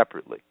live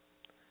separately.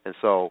 And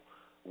so,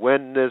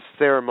 when this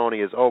ceremony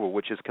is over,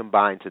 which is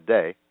combined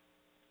today,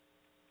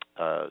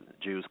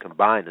 Jews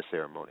combine the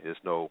ceremony. There's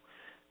no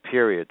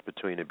period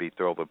between the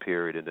betrothal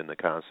period and then the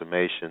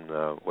consummation.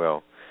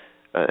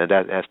 And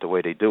that's the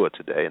way they do it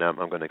today, and I'm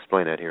going to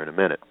explain that here in a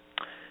minute.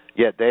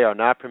 Yet they are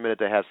not permitted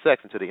to have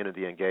sex until the end of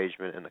the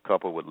engagement, and the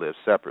couple would live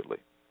separately.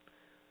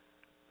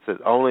 says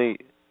only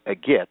a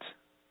get,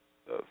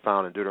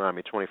 found in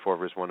Deuteronomy 24,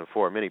 verse 1 and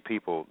 4. Many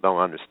people don't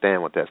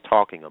understand what that's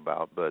talking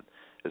about, but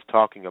it's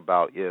talking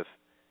about if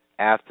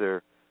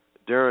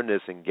during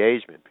this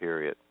engagement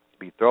period,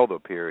 betrothal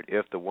period,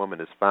 if the woman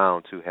is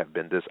found to have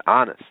been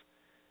dishonest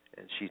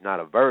and she's not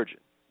a virgin,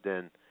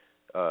 then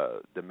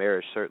the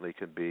marriage certainly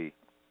could be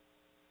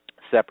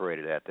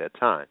separated at that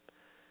time.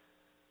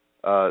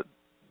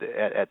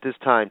 At this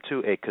time,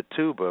 too, a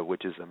ketubah,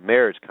 which is a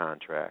marriage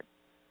contract,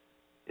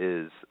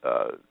 is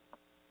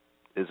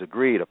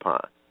agreed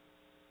upon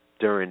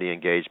during the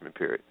engagement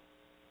period.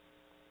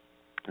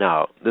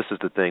 Now, this is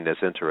the thing that's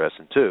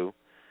interesting, too.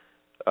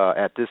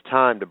 At this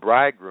time, the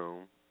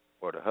bridegroom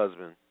or the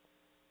husband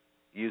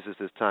uses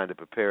this time to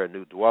prepare a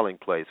new dwelling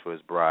place for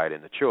his bride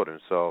and the children.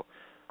 So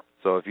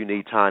if you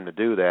need time to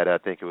do that, I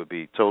think it would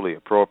be totally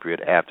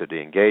appropriate after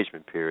the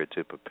engagement period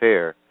to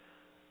prepare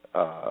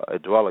a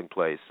dwelling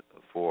place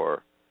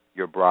for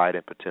your bride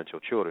and potential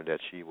children that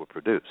she will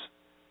produce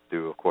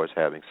through, of course,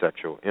 having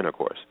sexual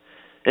intercourse.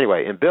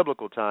 Anyway, in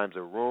biblical times,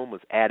 a room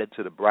was added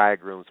to the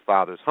bridegroom's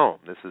father's home.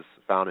 This is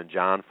found in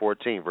John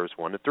 14, verse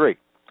 1 to 3.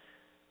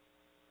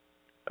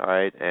 All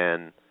right,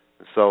 and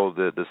so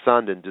the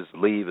son didn't just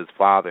leave his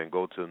father and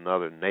go to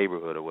another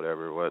neighborhood or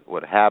whatever.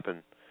 What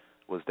happened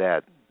was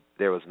that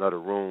there was another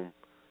room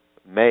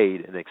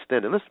made and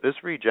extended.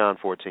 Let's read John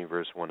 14,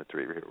 verse 1 to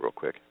 3 here real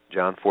quick.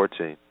 John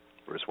 14,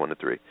 verse 1 to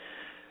 3.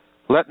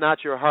 Let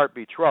not your heart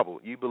be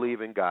troubled. You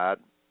believe in God,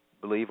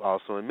 believe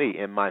also in me.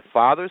 In my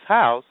Father's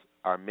house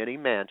are many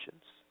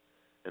mansions.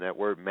 And that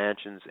word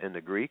mansions in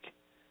the Greek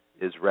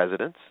is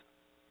residence,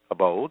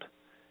 abode.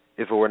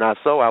 If it were not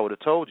so, I would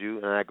have told you,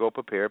 and I go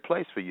prepare a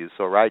place for you.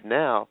 So right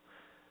now,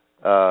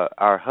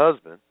 our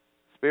husband,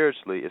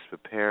 spiritually, is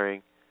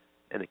preparing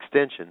an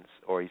extensions,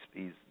 or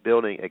he's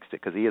building,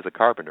 because he is a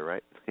carpenter,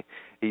 right?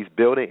 He's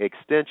building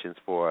extensions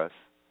for us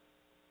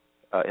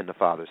in the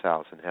Father's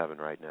house in heaven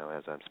right now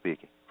as I'm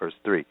speaking. Verse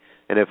 3,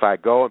 and if I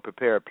go and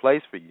prepare a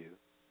place for you,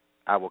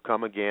 I will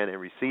come again and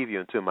receive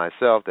you unto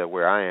myself, that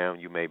where I am,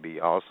 you may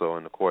be also.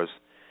 And, of course,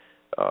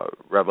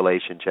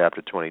 Revelation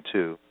chapter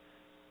 22,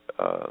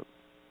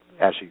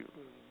 actually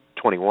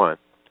 21,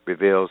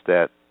 reveals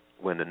that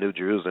when the New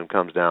Jerusalem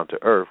comes down to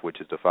earth,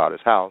 which is the Father's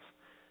house,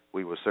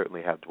 we will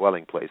certainly have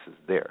dwelling places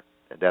there.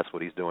 And that's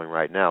what he's doing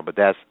right now. But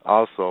that's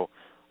also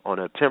on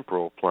a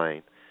temporal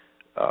plane.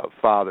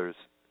 Fathers,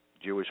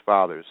 Jewish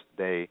fathers,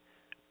 they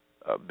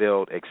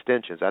build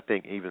extensions. I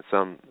think even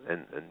some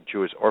in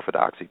Jewish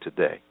Orthodoxy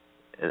today,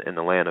 in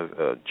the land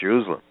of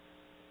Jerusalem,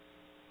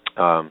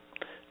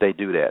 they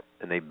do that,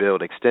 and they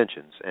build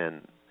extensions.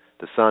 And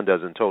the son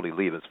doesn't totally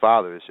leave his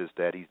father. It's just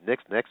that he's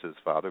next to his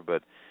father,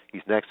 but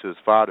he's next to his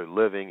father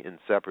living in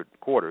separate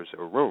quarters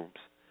or rooms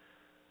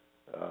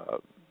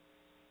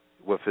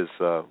with his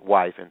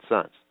wife and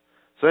sons.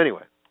 So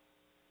anyway,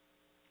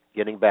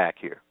 getting back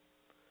here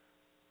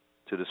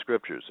to the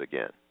scriptures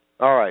again.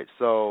 All right,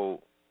 so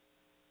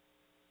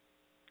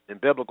in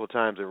biblical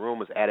times, a room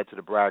was added to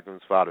the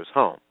bridegroom's father's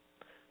home.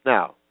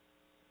 Now,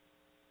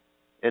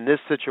 in this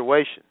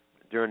situation,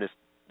 during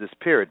this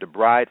period, the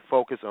bride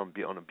focused on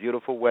the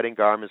beautiful wedding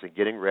garments and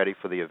getting ready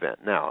for the event.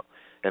 Now,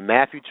 in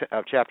Matthew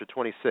chapter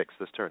 26,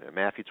 let's turn there.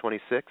 Matthew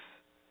 26.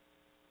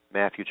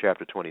 Matthew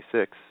chapter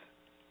 26.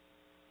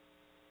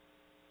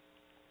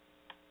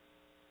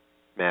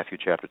 Matthew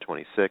chapter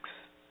 26,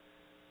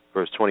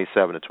 verse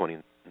 27 to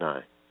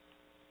 29.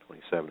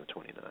 27 to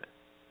 29.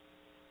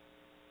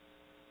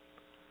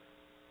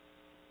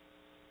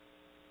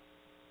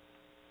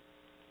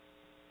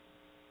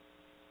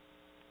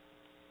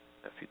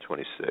 Matthew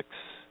 26.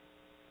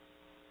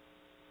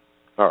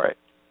 All right.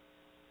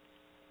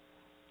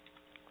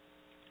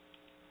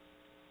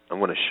 I'm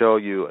going to show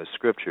you a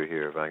scripture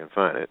here, if I can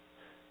find it,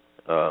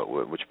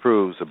 which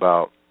proves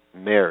about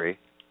Mary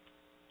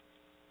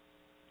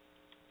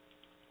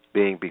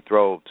being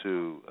betrothed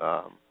to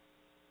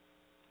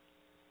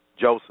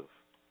Joseph.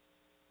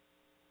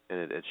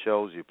 And it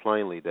shows you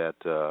plainly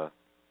that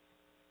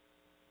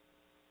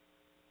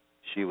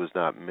she was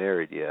not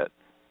married yet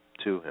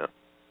to him.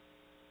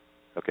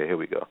 Okay, here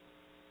we go.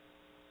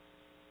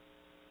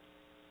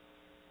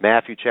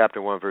 Matthew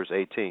chapter 1, verse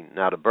 18.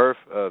 Now the birth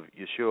of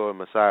Yeshua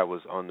Messiah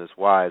was on this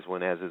wise,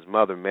 when as his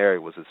mother Mary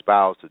was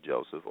espoused to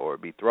Joseph, or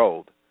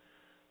betrothed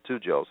to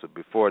Joseph,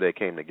 before they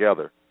came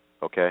together.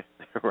 Okay,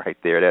 right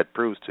there, that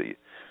proves to you.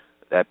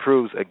 That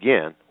proves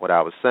again what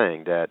I was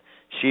saying, that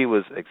she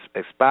was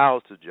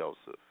espoused to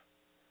Joseph.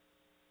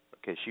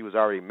 Okay, she was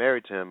already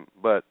married to him,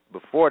 but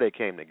before they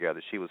came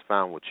together, she was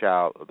found with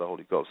child of the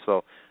Holy Ghost.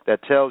 So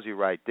that tells you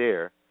right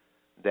there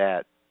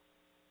that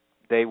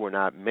they were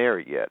not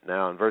married yet.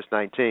 Now in verse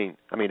 19,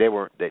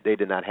 they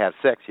did not have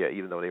sex yet,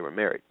 even though they were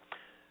married.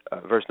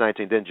 Verse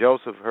 19, then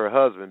Joseph, her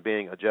husband,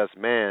 being a just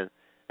man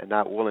and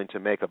not willing to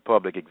make a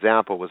public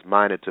example, was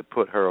minded to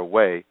put her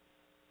away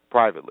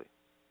privately.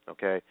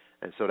 Okay?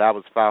 And so that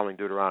was following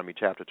Deuteronomy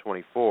chapter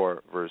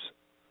 24, verse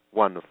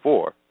 1 to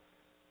 4.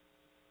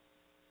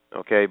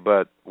 Okay,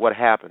 but what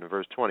happened in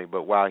verse 20?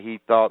 But while he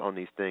thought on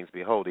these things,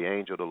 behold, the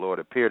angel of the Lord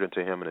appeared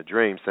unto him in a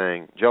dream,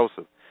 saying,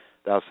 Joseph,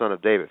 thou son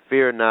of David,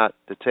 fear not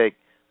to take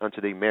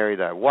unto thee Mary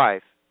thy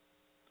wife,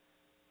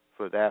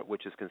 for that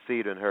which is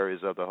conceived in her is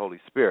of the Holy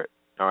Spirit.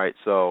 All right,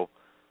 so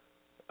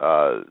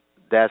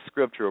that's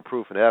scriptural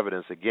proof and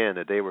evidence, again,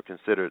 that they were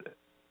considered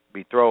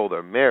betrothed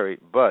or married,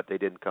 but they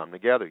didn't come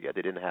together yet.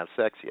 They didn't have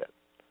sex yet.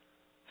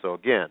 So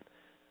again,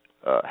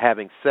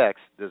 having sex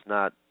does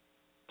not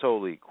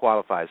totally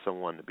qualify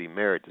someone to be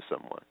married to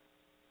someone.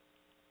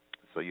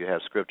 So you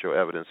have scriptural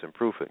evidence and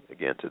proof,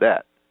 again, to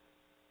that.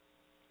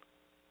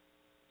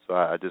 So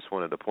I just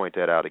wanted to point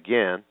that out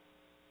again,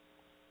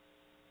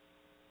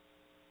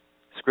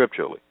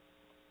 scripturally.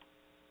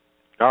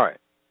 All right.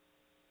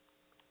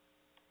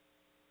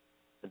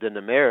 And then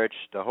the marriage,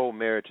 the whole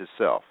marriage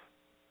itself.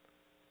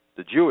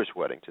 The Jewish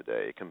wedding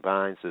today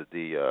combines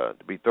the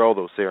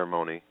betrothal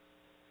ceremony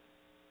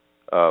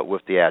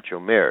with the actual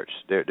marriage.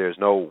 There's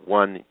no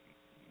 1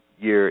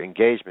 year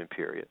engagement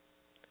period.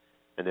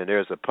 And then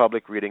there's a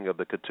public reading of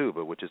the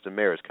ketubah, which is the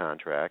marriage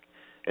contract.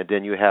 And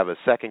then you have a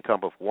second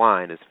cup of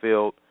wine is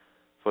filled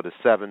for the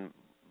 7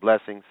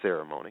 blessing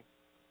ceremony.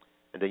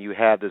 And then you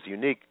have this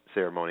unique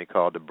ceremony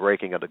called the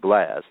breaking of the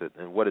glass.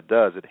 And what it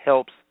does, it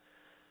helps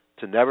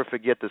to never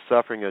forget the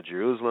suffering of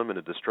Jerusalem and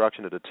the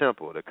destruction of the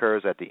temple. It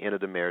occurs at the end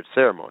of the marriage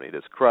ceremony. It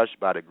is crushed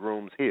by the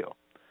groom's heel.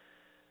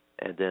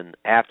 And then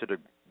after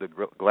the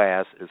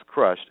glass is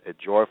crushed, a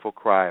joyful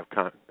cry of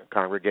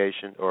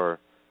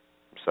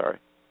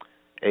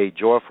a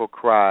joyful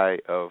cry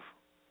of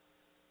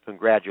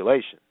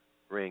congratulation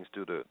rings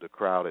through the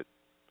crowded,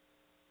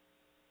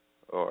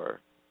 or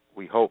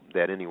we hope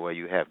that anyway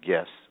you have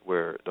guests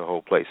where the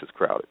whole place is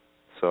crowded.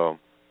 So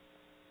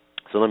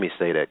let me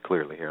say that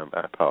clearly here.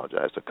 I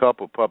apologize. The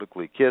couple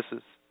publicly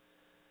kisses,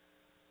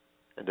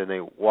 and then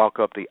they walk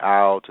up the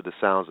aisle to the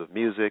sounds of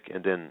music,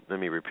 and then let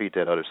me repeat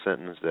that other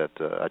sentence that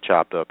I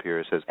chopped up here.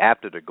 It says,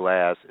 after the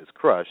glass is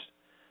crushed,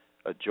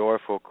 a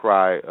joyful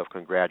cry of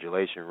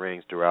congratulation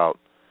rings throughout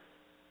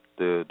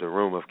the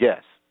room of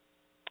guests.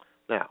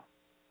 Now,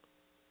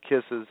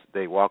 kisses,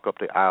 they walk up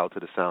the aisle to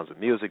the sounds of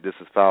music. This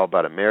is followed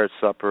by the marriage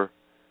supper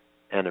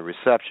and a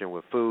reception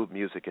with food,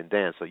 music, and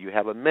dance. So you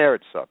have a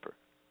marriage supper,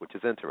 which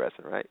is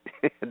interesting, right?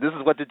 This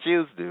is what the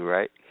Jews do,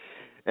 right?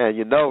 And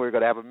you know we're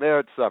going to have a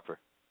marriage supper.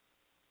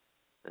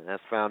 And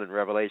that's found in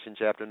Revelation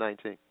chapter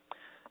 19.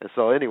 And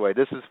so anyway,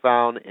 this is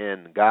found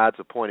in God's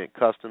Appointed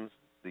Customs,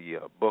 the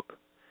book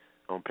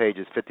on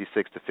pages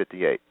 56 to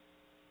 58.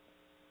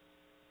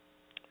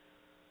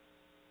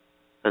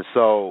 And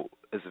so,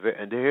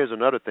 and here's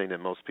another thing that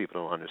most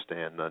people don't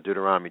understand.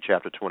 Deuteronomy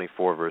chapter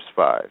 24, verse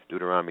 5.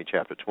 Deuteronomy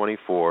chapter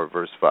 24,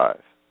 verse 5.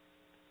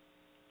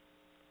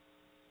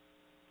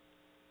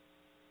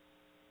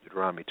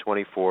 Deuteronomy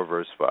 24,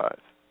 verse 5.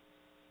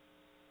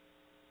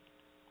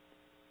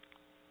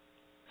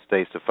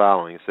 States the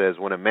following. It says,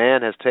 when a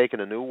man has taken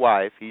a new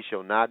wife, he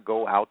shall not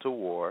go out to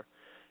war,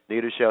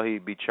 neither shall he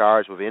be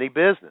charged with any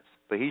business,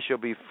 but he shall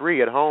be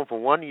free at home for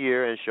 1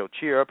 year and shall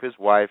cheer up his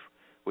wife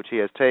which he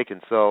has taken.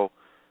 So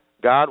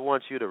God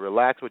wants you to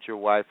relax with your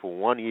wife for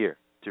 1 year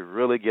to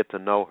really get to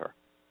know her.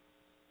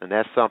 And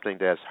that's something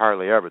that's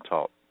hardly ever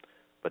taught,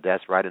 but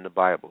that's right in the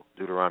Bible,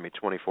 Deuteronomy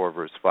 24,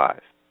 verse 5.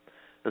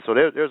 And so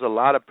there's a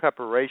lot of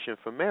preparation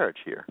for marriage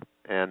here.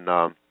 And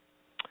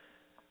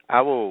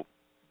I will,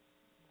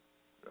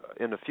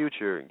 in the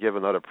future, give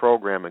another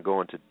program and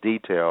go into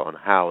detail on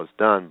how it's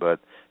done,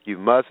 but you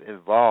must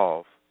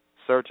involve,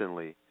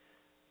 certainly,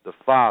 the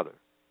father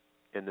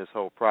in this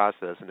whole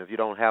process. And if you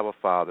don't have a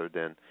father,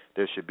 then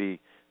there should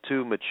be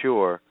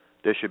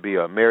there should be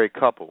a married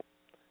couple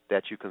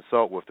that you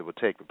consult with that will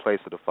take the place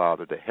of the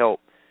father to help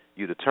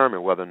you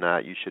determine whether or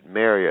not you should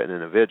marry an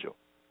individual.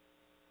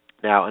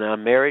 Now, an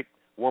unmarried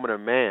woman or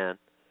man,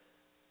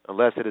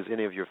 unless it is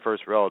any of your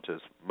first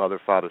relatives,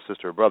 mother, father,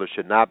 sister, or brother,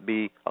 should not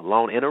be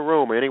alone in a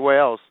room or anywhere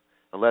else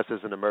unless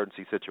it's an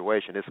emergency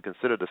situation. It's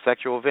considered a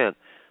sexual event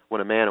when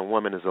a man and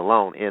woman is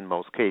alone in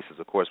most cases.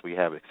 Of course, we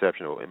have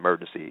exceptional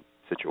emergency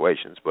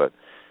situations, but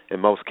in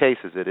most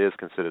cases it is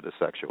considered a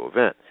sexual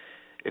event.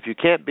 If you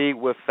can't be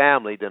with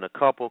family, then a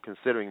couple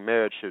considering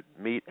marriage should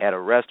meet at a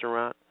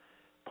restaurant,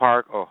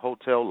 park, or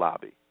hotel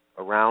lobby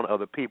around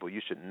other people.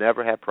 You should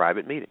never have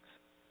private meetings.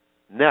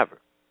 Never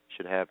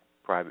should have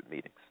private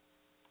meetings.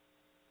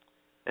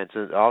 And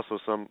so also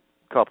some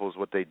couples,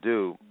 what they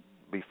do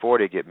before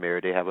they get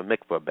married, they have a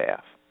mikvah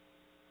bath.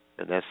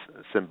 And that's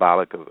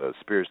symbolic of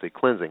spiritually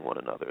cleansing one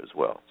another as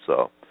well.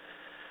 So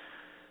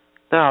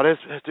now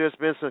there's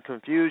been some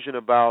confusion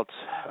about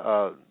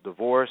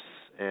divorce,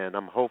 and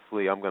I'm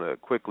going to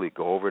quickly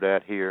go over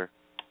that here.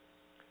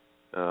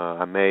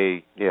 I'm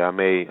going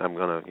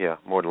to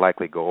more than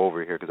likely go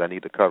over here because I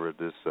need to cover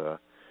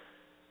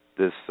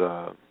this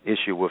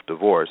issue with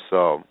divorce.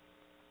 So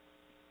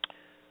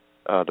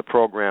the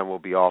program will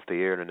be off the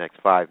air in the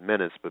next 5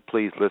 minutes, but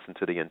please listen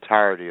to the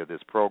entirety of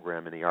this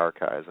program in the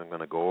archives. I'm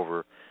going to go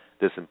over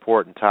this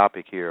important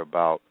topic here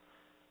about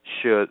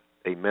should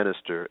a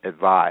minister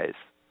advise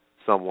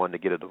someone to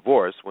get a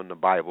divorce when the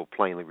Bible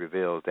plainly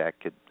reveals that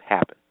could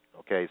happen.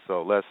 Okay,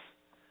 so let's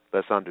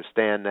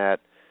understand that,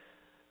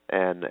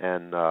 and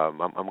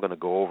I'm going to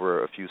go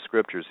over a few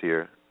scriptures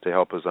here to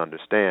help us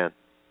understand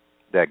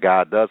that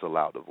God does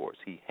allow divorce.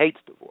 He hates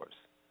divorce,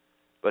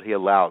 but he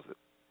allows it.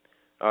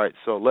 All right,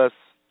 so let's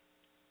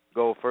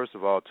go, first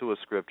of all, to a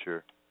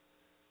scripture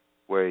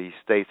where he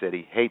states that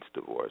he hates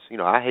divorce. You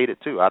know, I hate it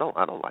too. I don't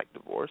like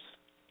divorce.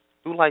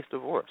 Who likes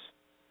divorce?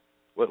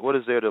 What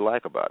is there to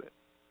like about it?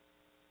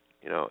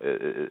 You know,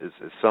 it's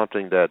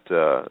something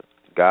that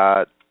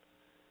God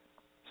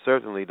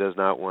certainly does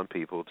not want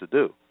people to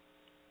do.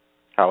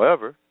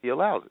 However, he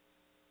allows it.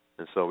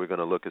 And so we're going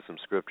to look at some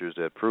scriptures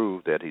that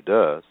prove that he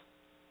does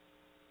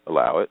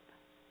allow it.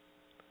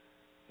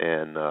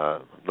 And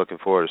looking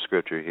forward to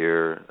scripture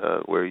here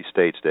where he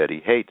states that he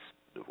hates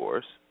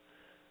divorce.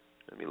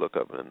 Let me look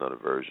up in another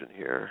version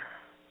here.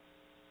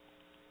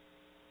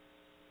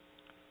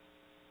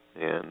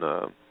 And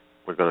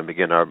we're going to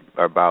begin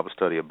our Bible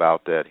study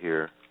about that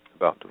here,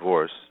 about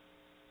divorce.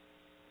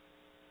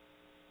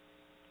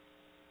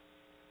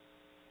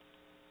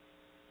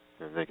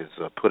 I think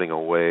it's putting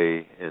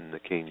away in the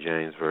King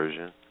James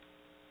Version.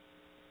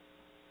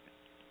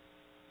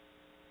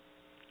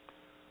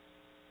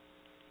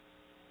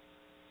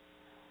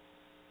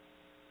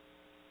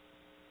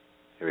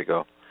 Here we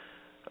go.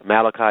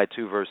 Malachi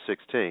 2, verse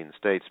 16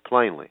 states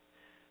plainly,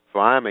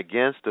 "For I am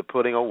against the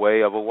putting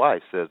away of a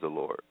wife, says the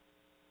Lord,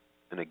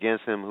 and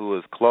against him who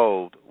is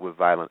clothed with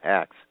violent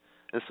acts."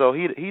 And so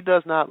he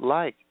does not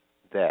like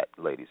that,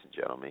 ladies and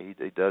gentlemen.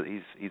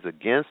 He's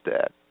against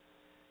that.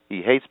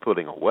 He hates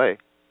putting away,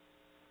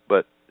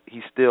 but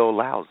he still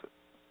allows it.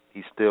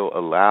 He still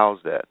allows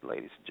that,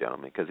 ladies and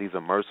gentlemen, because he's a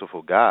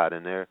merciful God,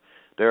 and there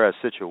are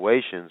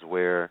situations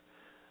where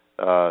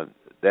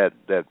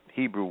that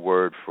Hebrew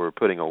word for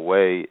putting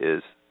away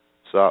is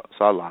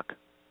salak.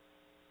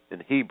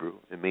 In Hebrew,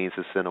 it means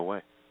to sin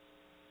away.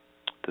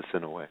 To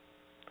sin away.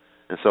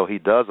 And so he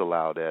does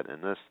allow that,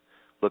 and let's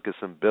look at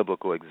some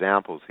biblical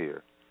examples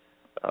here.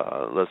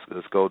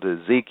 Let's go to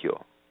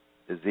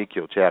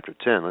Ezekiel chapter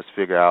 10. Let's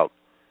figure out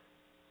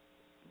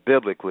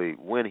biblically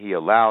when he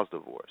allows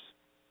divorce.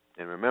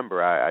 And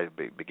remember, I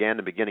began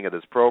the beginning of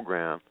this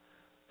program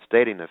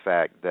stating the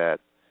fact that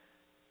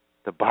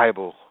the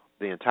Bible,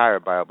 the entire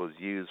Bible, is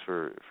used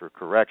for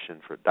correction,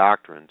 for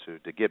doctrine,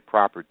 to get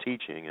proper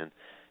teaching,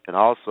 and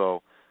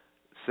also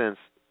since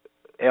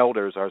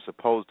elders are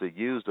supposed to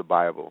use the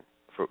Bible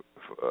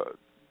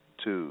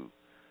to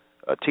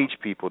teach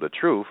people the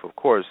truth, of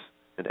course,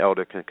 an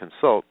elder can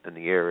consult in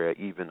the area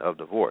even of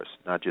divorce,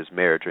 not just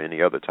marriage or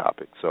any other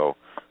topic. So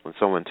when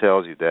someone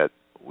tells you that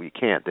we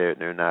can't,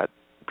 they're not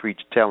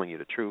telling you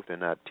the truth. They're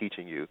not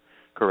teaching you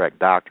correct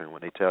doctrine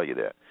when they tell you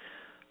that.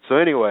 So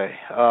anyway,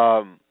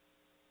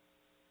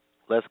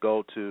 let's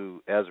go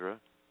to Ezra.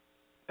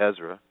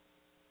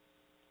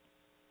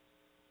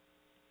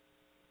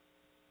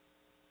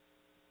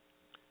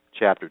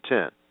 Chapter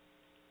 10.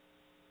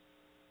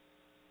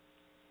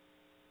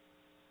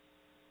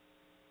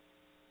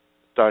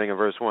 Starting in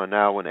verse 1.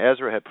 Now when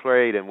Ezra had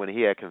prayed and when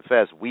he had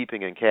confessed,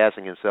 weeping and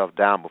casting himself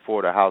down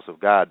before the house of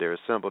God, there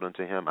assembled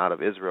unto him out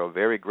of Israel a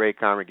very great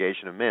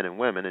congregation of men and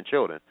women and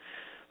children.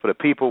 For the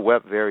people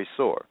wept very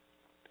sore.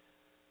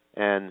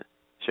 And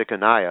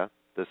Shechaniah,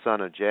 the son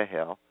of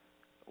Jehiel,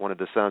 one of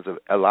the sons of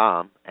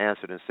Elam,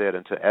 answered and said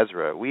unto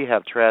Ezra, We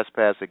have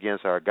trespassed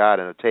against our God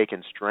and have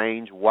taken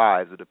strange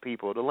wives of the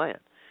people of the land.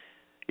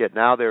 Yet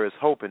now there is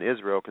hope in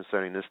Israel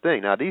concerning this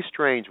thing. Now these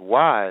strange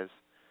wives,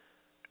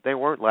 they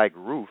weren't like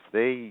Ruth.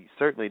 They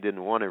certainly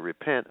didn't want to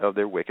repent of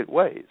their wicked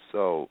ways.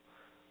 So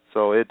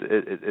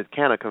it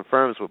kind of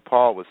confirms what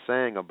Paul was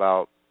saying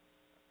about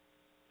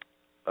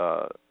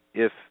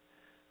if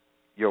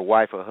your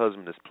wife or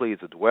husband is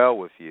pleased to dwell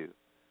with you,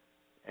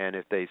 and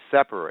if they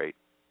separate,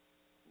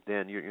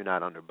 then you're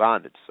not under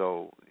bondage.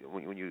 So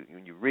when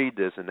you read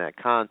this in that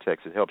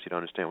context, it helps you to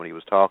understand what he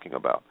was talking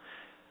about.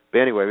 But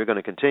anyway, we're going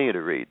to continue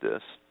to read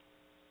this.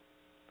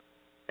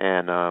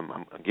 And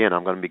again,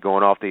 I'm going to be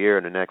going off the air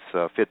in the next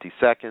 50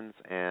 seconds,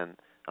 and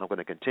I'm going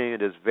to continue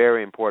this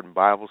very important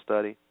Bible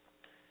study.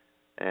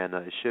 And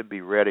it should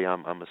be ready,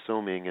 I'm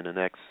assuming, in the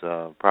next,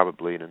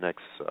 probably in the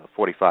next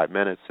 45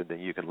 minutes, and then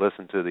you can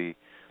listen to the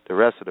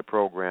rest of the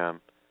program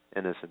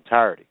in its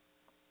entirety.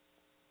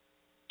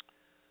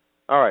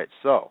 All right,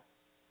 so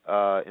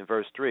in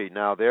verse 3,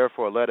 Now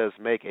therefore let us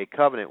make a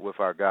covenant with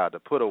our God to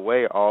put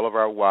away all of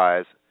our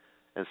wives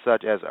and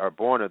such as are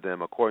born of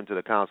them, according to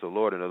the counsel of the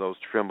Lord, and of those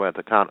tremble at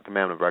the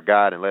commandment of our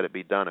God, and let it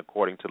be done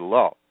according to the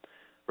law.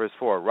 Verse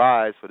 4,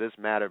 Arise, for this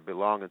matter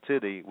belongeth to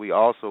thee. We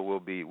also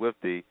will be with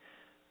thee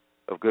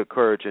of good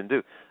courage and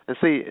do. And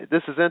see,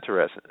 this is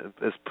interesting.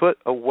 It's put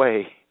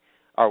away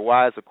our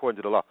wives according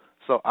to the law.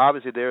 So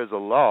obviously there is a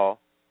law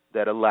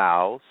that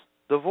allows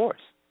divorce.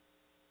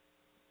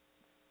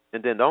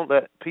 And then don't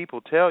let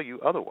people tell you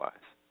otherwise.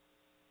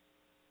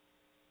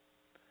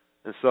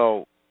 And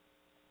so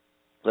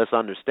let's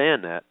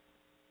understand that.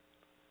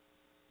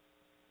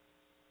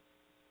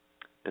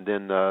 And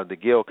then the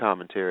Gill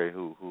commentary,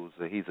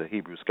 he's a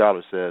Hebrew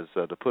scholar, says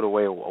to put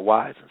away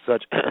wives and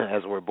such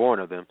as were born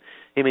of them.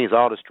 He means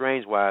all the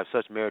strange wives,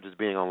 such marriages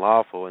being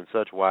unlawful, and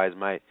such wives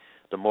might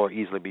the more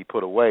easily be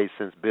put away,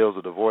 since bills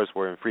of divorce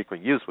were in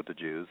frequent use with the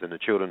Jews, and the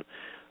children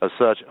of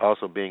such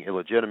also being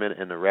illegitimate,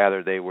 and the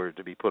rather they were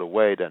to be put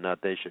away, that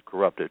not they should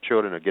corrupt their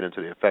children or get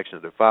into the affection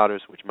of their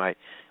fathers, which might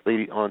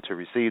lead on to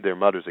receive their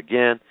mothers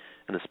again,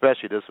 and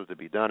especially this was to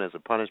be done as a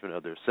punishment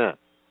of their sin.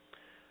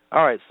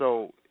 All right,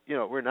 so,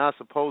 we're not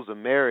supposed to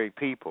marry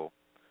people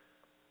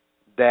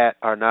that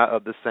are not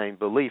of the same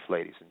belief,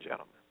 ladies and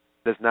gentlemen.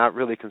 That's not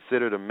really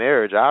considered a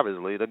marriage,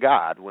 obviously, to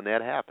God when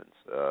that happens,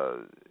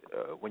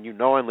 when you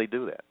knowingly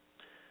do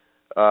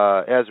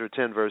that. Ezra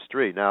 10, verse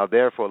 3, now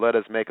therefore let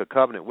us make a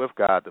covenant with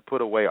God to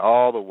put away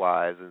all the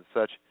wives and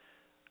such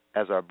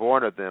as are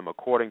born of them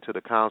according to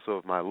the counsel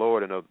of my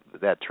Lord, and of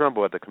that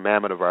tremble at the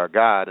commandment of our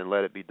God, and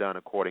let it be done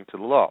according to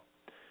the law.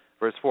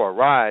 Verse 4,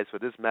 arise, for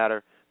this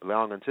matter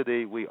belong unto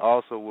thee, we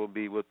also will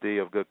be with thee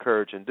of good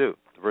courage and do.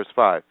 Verse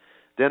 5,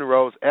 then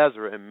rose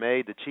Ezra and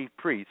made the chief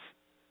priests,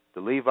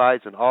 the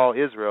Levites, and all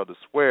Israel to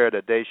swear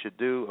that they should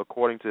do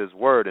according to his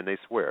word, and they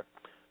swear.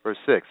 Verse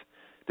 6,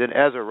 then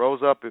Ezra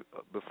rose up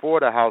before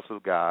the house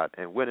of God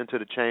and went into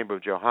the chamber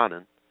of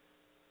Johanan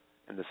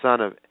and the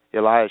son of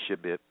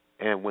Eliashib,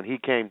 and when he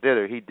came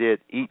thither, he did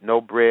eat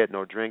no bread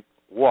nor drink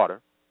water,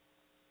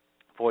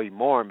 for he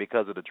mourned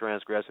because of the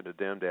transgression of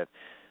them that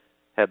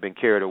had been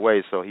carried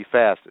away, so he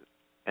fasted.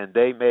 And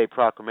they made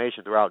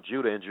proclamation throughout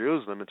Judah and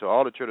Jerusalem until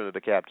all the children of the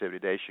captivity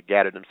they should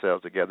gather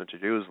themselves together to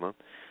Jerusalem.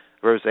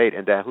 Verse 8,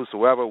 and that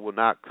whosoever will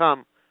not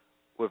come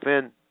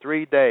within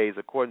 3 days,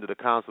 according to the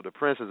counsel of the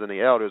princes and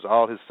the elders,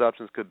 all his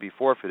substance could be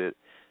forfeited,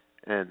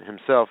 and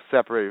himself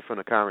separated from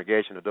the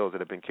congregation of those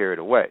that had been carried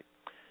away.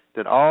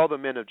 Then all the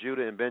men of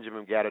Judah and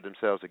Benjamin gathered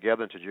themselves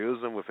together into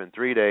Jerusalem within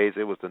 3 days.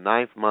 It was the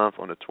 9th month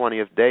on the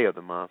 20th day of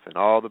the month, and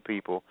all the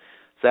people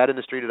sat in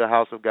the street of the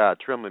house of God,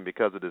 trembling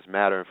because of this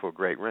matter and for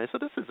great rain. So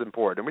this is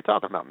important, and we're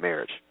talking about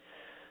marriage.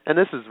 And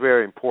this is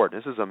very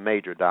important. This is a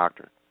major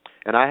doctrine.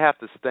 And I have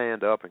to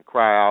stand up and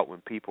cry out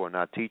when people are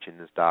not teaching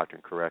this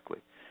doctrine correctly.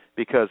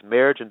 Because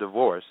marriage and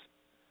divorce,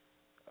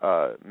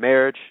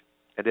 marriage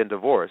and then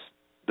divorce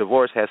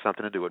has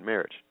something to do with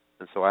marriage.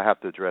 And so I have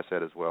to address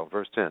that as well.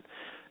 Verse 10,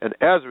 and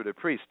Ezra the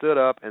priest stood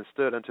up and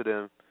stood unto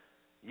them,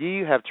 ye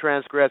have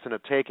transgressed and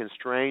have taken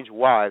strange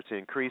wives to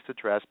increase the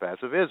trespass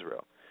of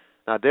Israel.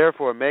 Now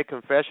therefore make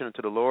confession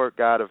unto the Lord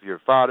God of your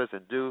fathers,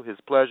 and do his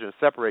pleasure, and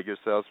separate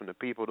yourselves from the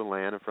people of the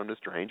land and from the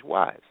strange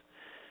wives.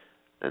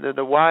 And then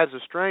the wives are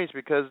strange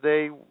because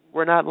they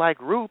were not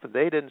like Ruth, and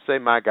they didn't say,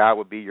 my God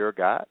will be your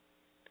God.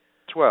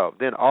 12,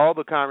 then all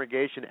the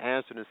congregation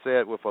answered and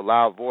said with a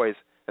loud voice,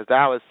 as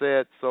thou hast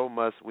said, so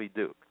must we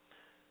do.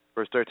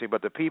 Verse 13,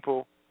 but the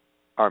people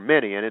are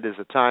many, and it is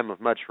a time of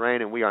much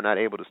rain, and we are not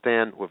able to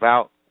stand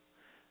without,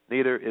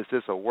 neither is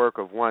this a work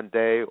of 1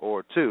 day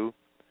or 2.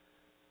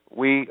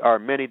 We are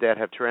many that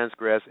have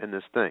transgressed in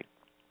this thing.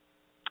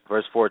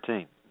 Verse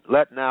 14,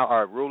 let now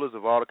our rulers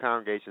of all the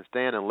congregation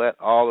stand, and let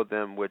all of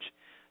them which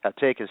have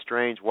taken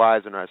strange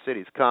wives in our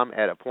cities come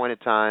at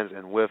appointed times,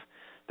 and with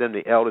them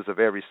the elders of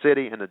every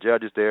city and the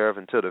judges thereof,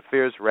 until the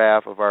fierce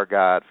wrath of our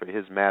God for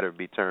his matter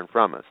be turned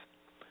from us.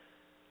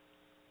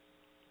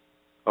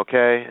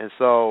 Okay, and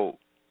so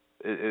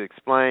it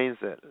explains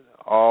that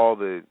all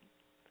the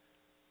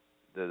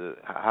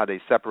how they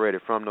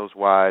separated from those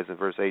wives in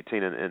verse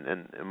 18,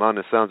 and among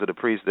the sons of the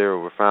priests there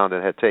were found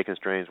that had taken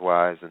strange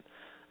wives,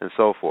 and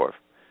so forth.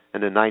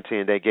 And then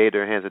 19, they gave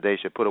their hands that they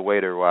should put away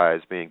their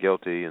wives, being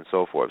guilty, and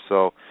so forth.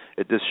 So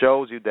it just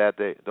shows you that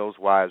those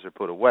wives are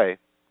put away.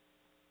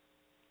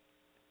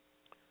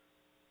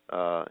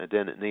 And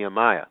then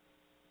Nehemiah.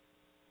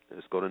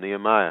 Let's go to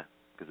Nehemiah,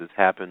 because it's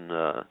happened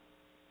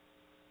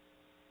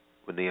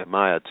with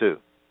Nehemiah too.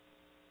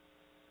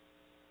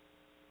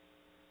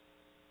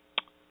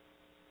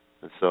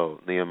 And so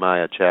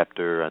Nehemiah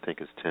chapter, I think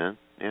it's 10.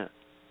 Yeah,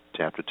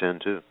 chapter 10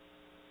 too.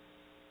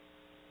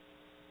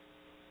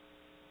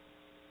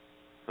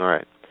 All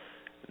right.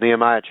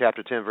 Nehemiah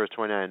chapter 10, verse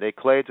 29. They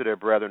clave to their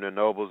brethren, their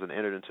nobles, and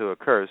entered into a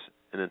curse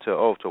and into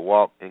oath to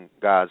walk in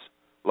God's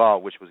law,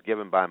 which was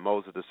given by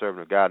Moses, the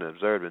servant of God, and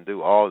observe and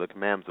do all the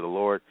commandments of the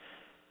Lord,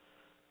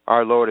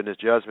 our Lord, and his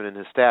judgment and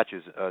his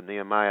statutes.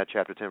 Nehemiah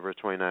chapter 10, verse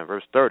 29.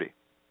 Verse 30.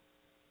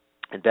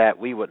 And that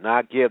we would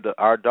not give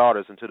our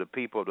daughters unto the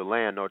people of the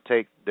land, nor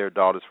take their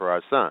daughters for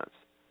our sons.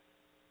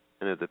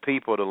 And if the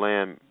people of the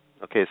land,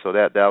 okay, so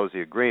that was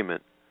the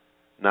agreement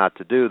not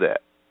to do that.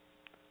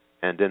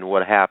 And then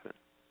what happened?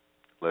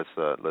 Let's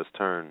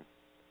turn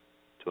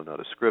to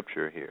another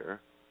scripture here.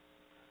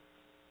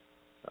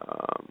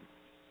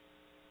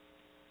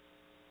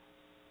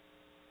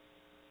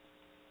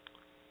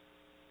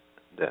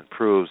 That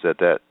proves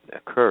that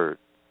occurred.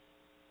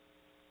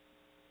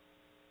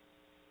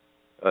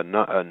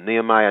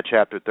 Nehemiah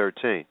chapter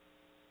 13.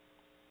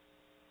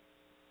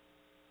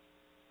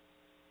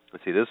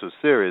 Let's see, this was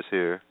serious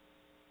here.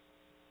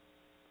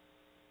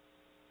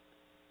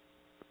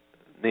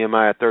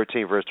 Nehemiah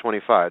 13, verse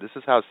 25. This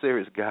is how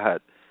serious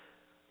God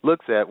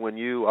looks at when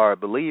you are a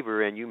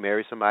believer and you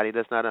marry somebody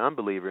that's not an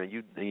unbeliever, and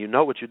you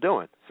know what you're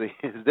doing. See,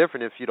 it's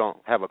different if you don't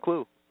have a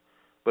clue.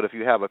 But if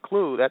you have a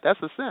clue, that's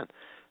a sin.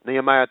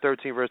 Nehemiah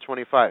 13, verse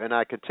 25. And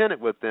I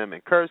contended with them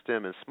and cursed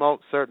them and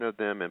smote certain of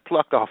them and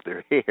plucked off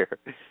their hair.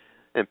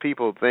 And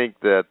people think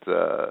that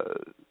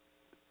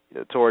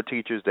Torah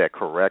teachers that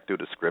correct through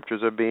the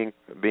scriptures are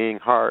being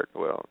hard.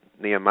 Well,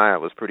 Nehemiah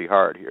was pretty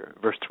hard here.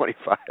 Verse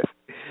 25.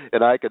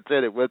 And I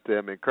contended with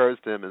them and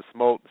cursed them and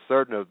smote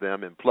certain of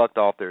them and plucked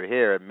off their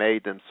hair and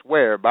made them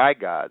swear by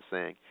God,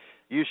 saying,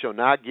 You shall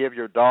not give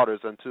your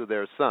daughters unto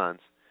their sons,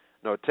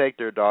 nor take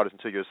their daughters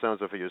unto your sons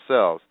or for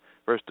yourselves.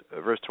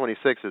 Verse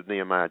 26 of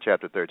Nehemiah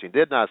chapter 13.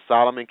 Did not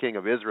Solomon, king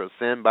of Israel,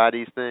 sin by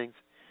these things?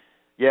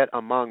 Yet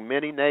among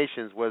many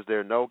nations was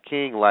there no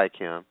king like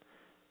him,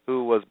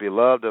 who was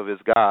beloved of his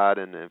God.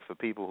 And for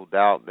people who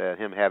doubt that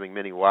him having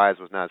many wives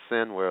was not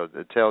sin, well,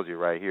 it tells you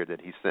right here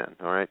that he sinned,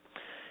 all right?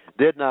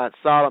 Did not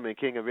Solomon,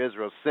 king of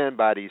Israel, sin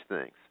by these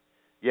things?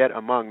 Yet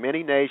among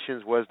many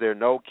nations was there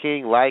no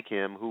king like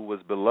him, who was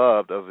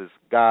beloved of his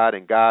God,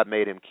 and God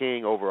made him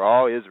king over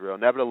all Israel.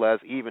 Nevertheless,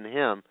 even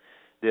him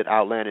did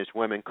outlandish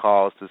women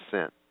cause to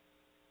sin.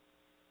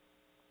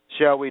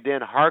 Shall we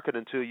then hearken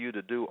unto you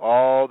to do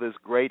all this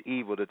great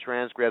evil, to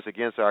transgress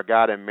against our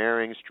God and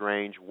marrying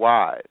strange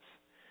wives?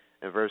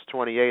 In verse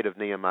 28 of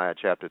Nehemiah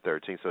chapter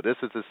 13. So this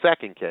is the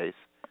second case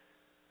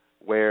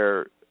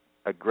where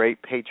a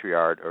great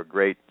patriarch or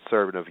great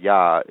servant of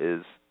Yah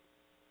is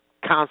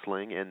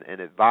counseling and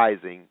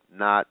advising,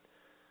 not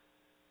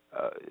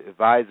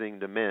advising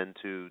the men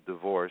to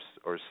divorce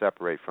or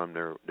separate from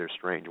their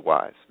strange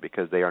wives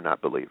because they are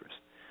not believers.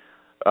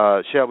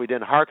 Shall we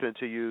then hearken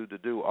unto you to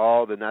do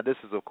all the... Now this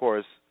is, of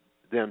course,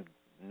 them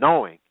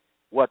knowing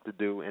what to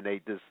do, and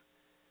they just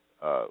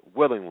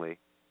willingly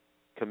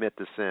commit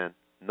the sin,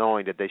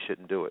 knowing that they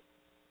shouldn't do it.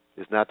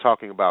 It's not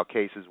talking about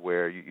cases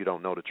where you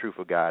don't know the truth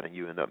of God and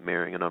you end up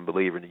marrying an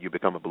unbeliever and you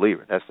become a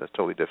believer. That's a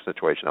totally different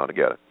situation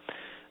altogether.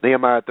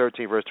 Nehemiah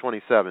 13, verse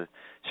 27.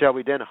 Shall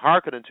we then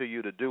hearken unto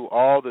you to do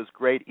all this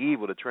great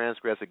evil, to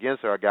transgress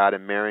against our God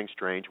and marrying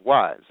strange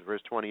wives?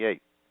 Verse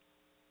 28.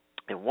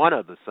 And one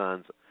of the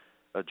sons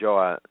of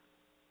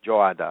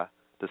Joiada,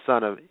 the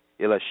son of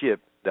Eliashib,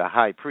 the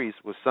high priest,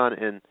 was son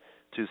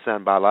to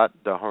Sanballat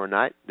the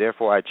Horonite.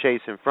 Therefore I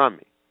chased him from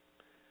me.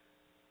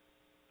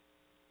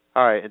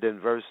 All right, and then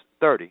verse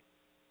 30.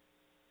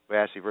 Well,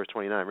 actually, verse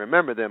 29.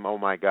 Remember them, O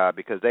my God,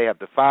 because they have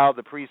defiled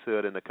the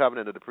priesthood and the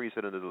covenant of the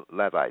priesthood and the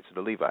Levites.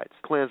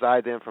 Cleanse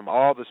I them from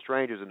all the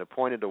strangers and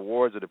appointed the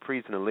wards of the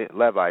priests and the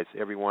Levites,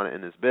 everyone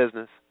in his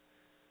business.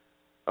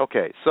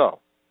 Okay, so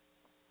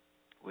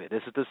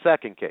this is the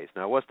second case.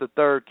 Now, what's the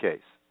third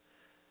case?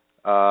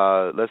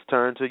 Let's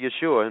turn to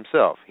Yeshua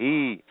himself.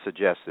 He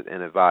suggested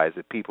and advised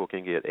that people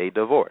can get a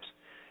divorce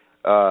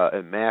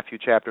in Matthew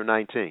chapter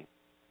 19.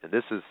 And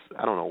this is,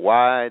 I don't know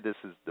why this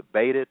is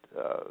debated.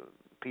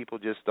 People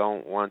just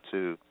don't want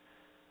to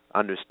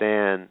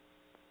understand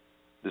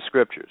the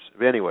scriptures.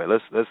 But anyway,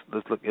 let's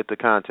look at the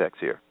context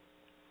here.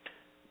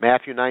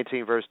 Matthew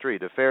 19, verse 3.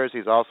 The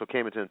Pharisees also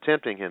came unto him,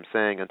 tempting him,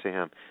 saying unto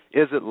him,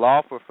 Is it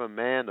lawful for a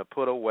man to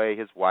put away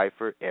his wife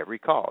for every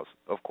cause?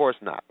 Of course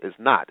not. It's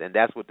not. And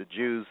that's what the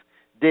Jews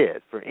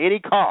did. For any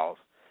cause,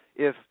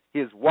 if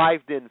his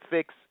wife didn't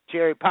fix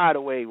cherry pie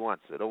the way he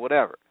wants it or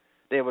whatever,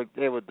 they would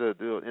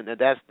do, and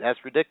that's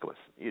ridiculous.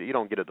 You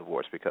don't get a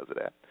divorce because of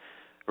that.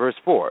 Verse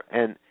 4,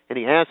 and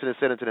he answered and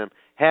said unto them,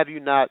 Have you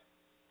not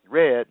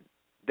read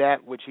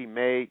that which he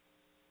made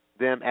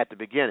them at the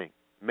beginning,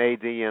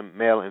 made them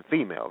male and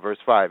female? Verse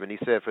 5, and he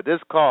said, For this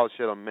cause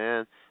shall a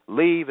man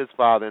leave his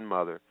father and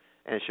mother,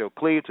 and shall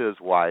cleave to his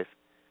wife,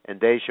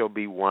 and they shall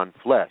be one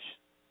flesh.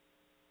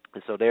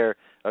 And so there,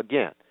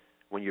 again,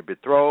 when you're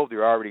betrothed,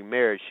 you're already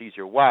married, she's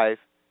your wife,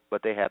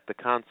 but they have to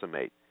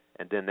consummate.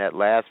 And then that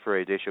last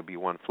phrase, they shall be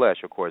one flesh,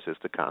 of course, is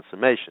the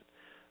consummation.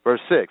 Verse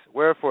 6,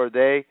 Wherefore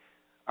they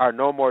are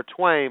no more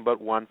twain, but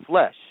one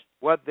flesh.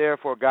 What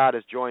therefore God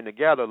has joined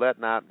together, let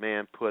not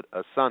man put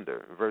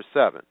asunder. Verse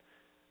 7,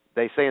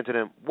 they say unto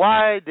them,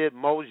 Why did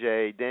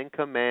Moses then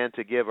command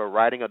to give a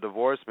writing of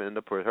divorcement and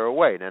to put her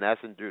away? Now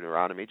that's in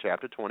Deuteronomy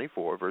chapter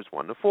 24, verse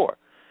 1 to 4.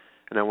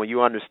 And then when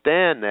you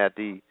understand that,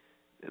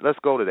 let's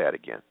go to that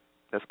again.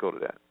 Let's go to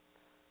that.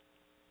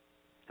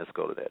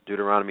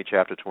 Deuteronomy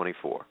chapter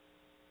 24.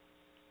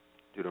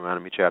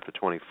 Deuteronomy chapter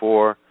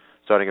 24,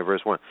 starting at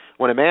verse 1.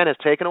 When a man has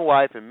taken a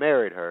wife and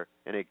married her,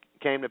 and it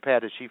came to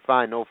pass that she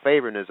find no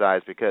favor in his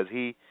eyes because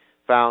he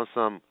found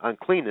some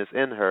uncleanness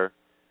in her,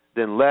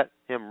 then let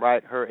him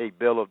write her a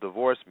bill of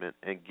divorcement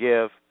and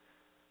give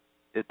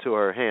it to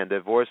her hand.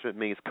 Divorcement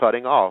means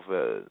cutting off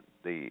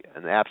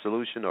an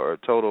absolution or a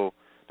total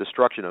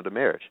destruction of the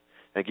marriage,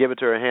 and give it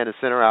to her hand and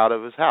send her out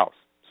of his house.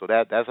 So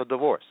that's a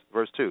divorce.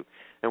 Verse 2.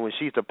 And when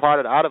she's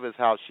departed out of his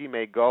house, she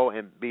may go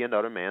and be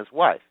another man's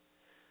wife.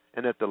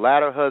 And if the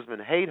latter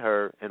husband hate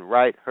her and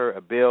write her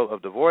a bill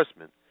of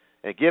divorcement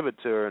and give it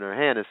to her in her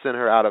hand and send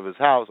her out of his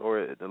house, or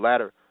if the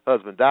latter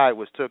husband died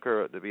which took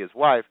her to be his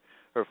wife,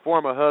 her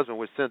former husband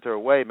which sent her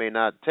away may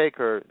not take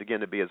her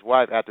again to be his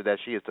wife after that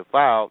she is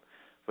defiled,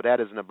 for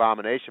that is an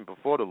abomination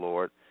before the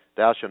Lord.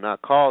 Thou shalt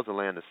not cause the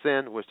land to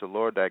sin, which the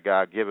Lord thy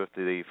God giveth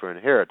to thee for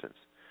inheritance.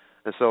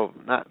 And so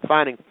not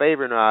finding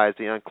favor in our eyes,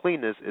 the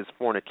uncleanness is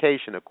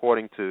fornication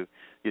according to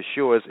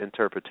Yeshua's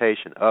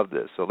interpretation of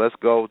this. So let's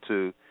go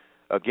to,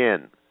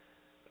 again,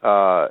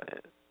 so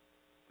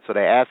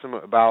they asked him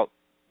about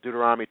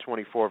Deuteronomy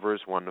 24,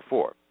 verse 1 to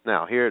 4.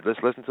 Now, here, let's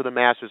listen to the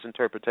Master's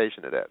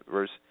interpretation of that,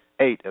 verse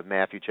 8 of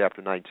Matthew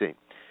chapter 19.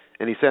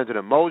 And he said to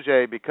them,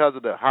 Moses, because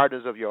of the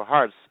hardness of your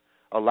hearts,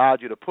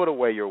 allowed you to put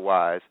away your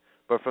wives,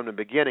 but from the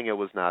beginning it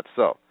was not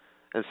so.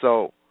 And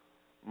so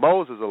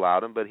Moses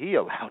allowed him, but he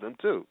allowed him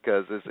too,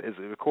 because it's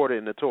recorded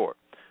in the Torah.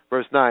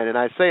 Verse 9, and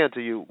I say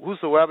unto you,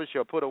 whosoever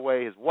shall put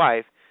away his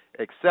wife,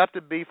 except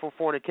it be for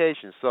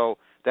fornication. So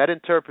that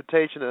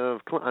interpretation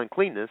of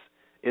uncleanness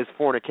is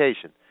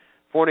fornication.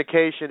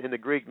 Fornication in the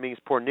Greek means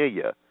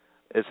porneia,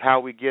 is how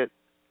we get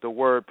the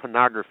word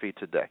pornography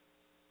today.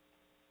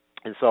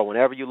 And so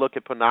whenever you look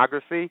at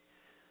pornography,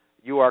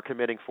 you are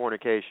committing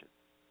fornication,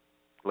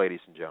 ladies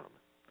and gentlemen.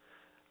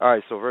 All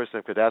right, so verse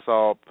 10, because that's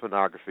all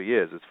pornography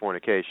is, it's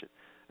fornication.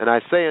 And I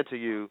say unto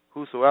you,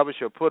 whosoever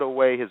shall put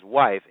away his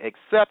wife,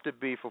 except it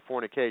be for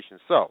fornication.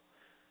 So,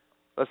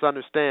 let's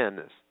understand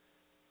this.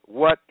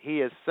 What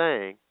he is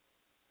saying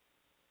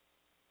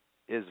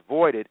is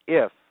voided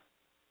if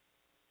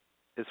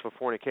it's for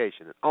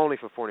fornication, and only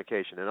for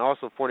fornication. And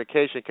also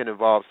fornication can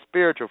involve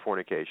spiritual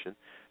fornication,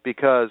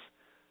 because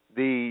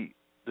the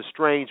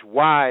strange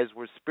wives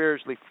were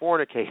spiritually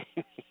fornicating.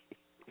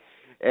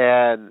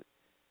 And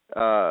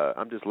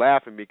I'm just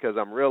laughing because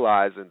I'm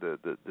realizing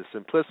the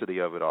simplicity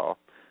of it all.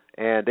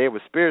 And they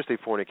were spiritually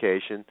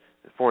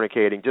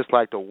fornicating just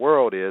like the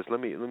world is. Let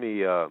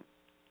me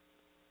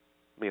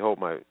hold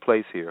my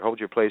place here. Hold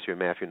your place here in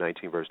Matthew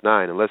 19, verse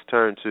 9. And let's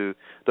turn to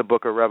the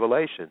book of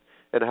Revelation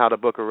and how the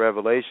book of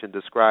Revelation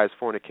describes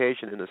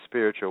fornication in a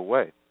spiritual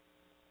way.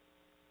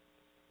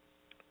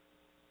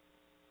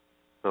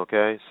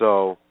 Okay,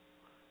 so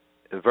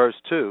in verse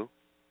 2,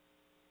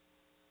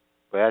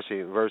 well, actually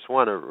in verse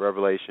 1 of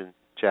Revelation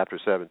chapter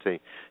 17,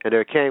 and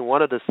there came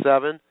one of the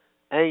 7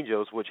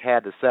 angels which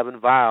had the 7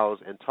 vials,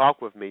 and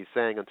talked with me,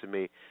 saying unto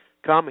me,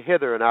 Come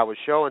hither, and I will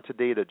show unto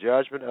thee the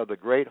judgment of the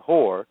great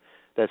whore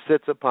that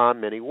sits upon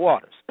many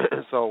waters.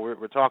 So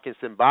we're talking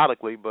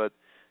symbolically, but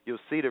you'll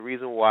see the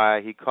reason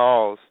why he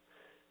calls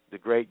the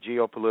great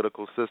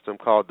geopolitical system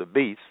called the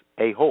beast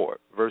a whore.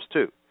 Verse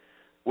 2,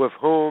 with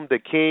whom the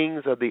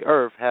kings of the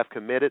earth have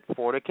committed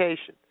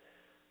fornication.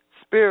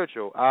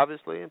 Spiritual,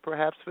 obviously, and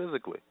perhaps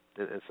physically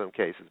in some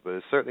cases, but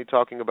it's certainly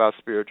talking about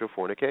spiritual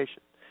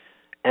fornication.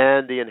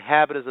 And the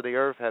inhabitants of the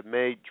earth have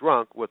made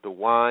drunk with the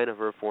wine of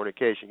her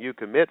fornication. You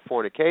commit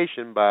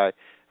fornication by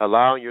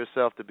allowing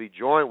yourself to be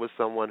joined with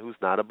someone who's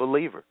not a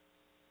believer,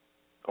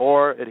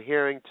 or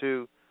adhering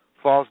to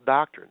false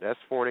doctrine. That's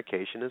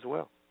fornication as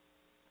well.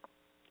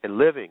 And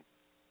living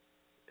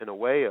in a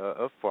way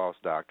of false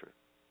doctrine.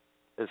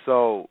 And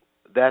so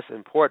that's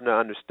important to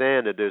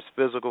understand, that there's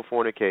physical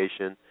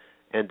fornication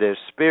and there's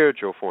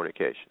spiritual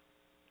fornication.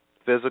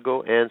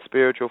 Physical and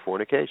spiritual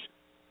fornication.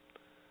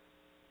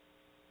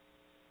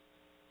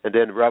 And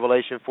then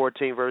Revelation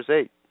 14, verse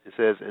 8, it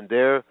says, And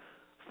there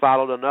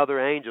followed another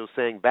angel,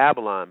 saying,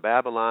 Babylon.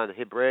 Babylon,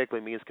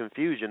 Hebraically, means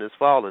confusion, is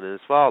fallen, and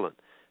is fallen,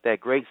 that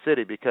great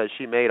city, because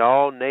she made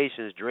all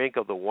nations drink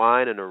of the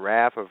wine and the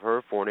wrath of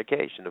her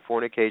fornication. The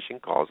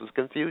fornication causes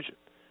confusion.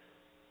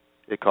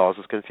 It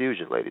causes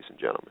confusion, ladies and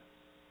gentlemen.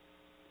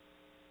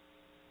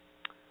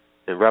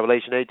 In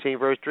Revelation 18,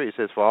 verse 3, it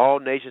says, For all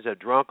nations have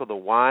drunk of the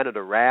wine of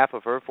the wrath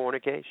of her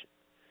fornication,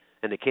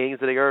 and the kings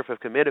of the earth have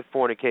committed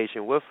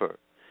fornication with her,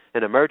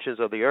 and the merchants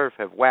of the earth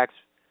have waxed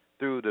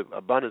through the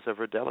abundance of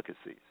her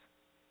delicacies.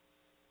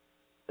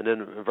 And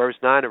then in verse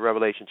 9 of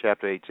Revelation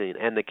chapter 18,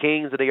 And the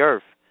kings of the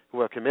earth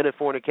who have committed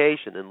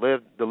fornication and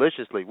lived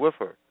deliciously with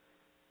her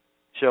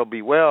shall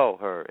bewail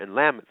her and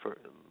lament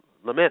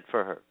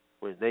for her,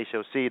 when they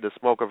shall see the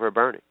smoke of her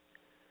burning.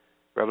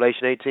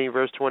 Revelation 18,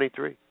 verse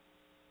 23.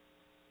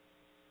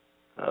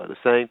 The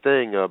same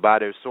thing, by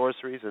their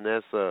sorceries, and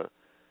that's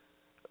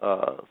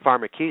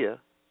pharmakia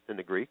in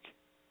the Greek.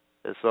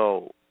 And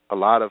so a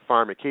lot of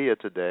pharmakia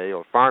today,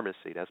 or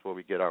pharmacy, that's where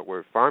we get our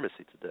word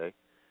pharmacy today,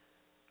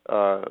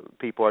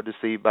 people are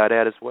deceived by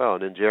that as well.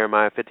 And in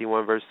Jeremiah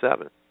 51, verse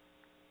 7, it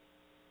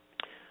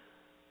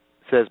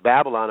says,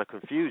 Babylon, a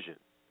confusion,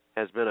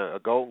 has been a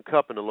golden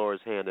cup in the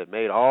Lord's hand that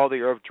made all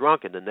the earth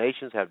drunken. The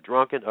nations have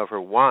drunken of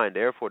her wine.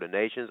 Therefore the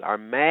nations are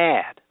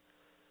mad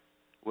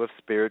with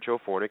spiritual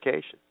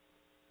fornication.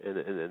 And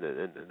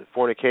the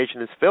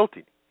fornication is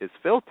filthy. It's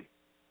filthy.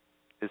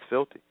 It's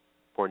filthy.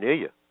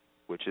 Porneia,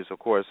 which is, of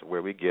course,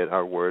 where we get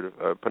our word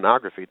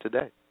pornography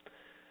today.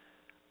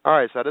 All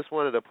right, so I just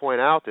wanted to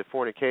point out that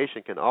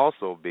fornication can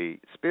also be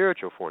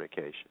spiritual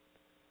fornication,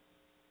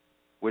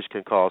 which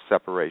can cause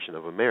separation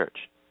of a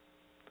marriage.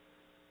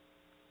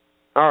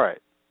 All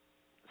right,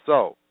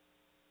 so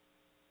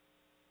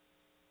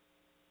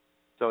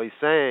he's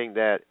saying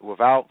that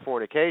without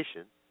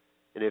fornication,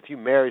 and if you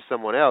marry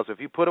someone else, if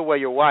you put away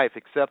your wife,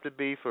 except it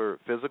be for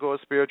physical or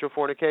spiritual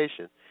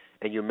fornication,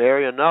 and you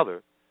marry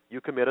another, you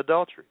commit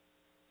adultery.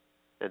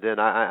 And then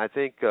I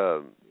think,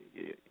 there's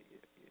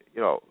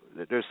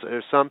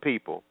some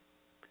people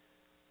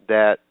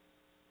that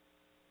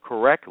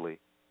correctly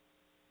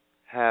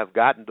have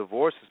gotten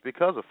divorces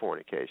because of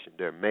fornication.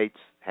 Their mates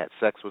had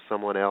sex with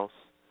someone else.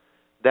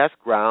 That's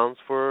grounds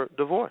for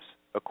divorce,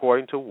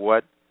 according to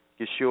what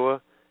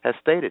Yeshua has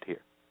stated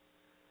here.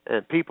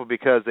 And people,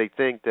 because they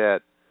think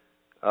that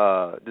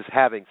just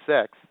having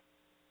sex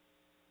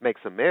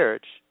makes a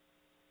marriage,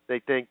 they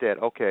think that,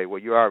 okay, well,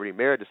 you're already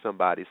married to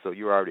somebody, so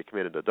you already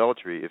committed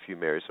adultery if you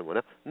marry someone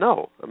else.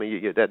 No. I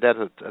mean, that's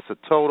a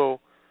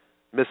total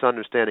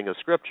misunderstanding of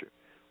Scripture.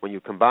 When you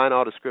combine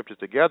all the Scriptures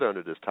together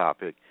under this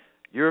topic,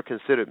 you're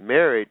considered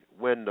married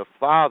when the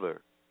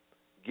father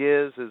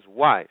gives his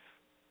wife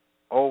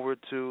over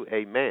to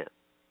a man,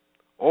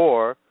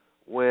 or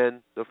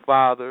when the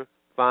father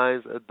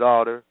finds a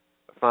daughter,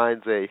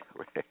 finds a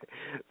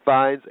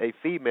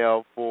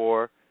female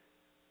for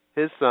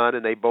his son,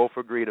 and they both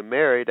agree to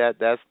marry.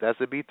 That's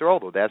a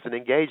betrothal. That's an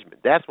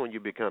engagement. That's when you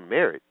become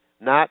married.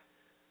 Not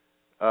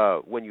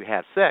when you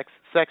have sex.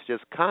 Sex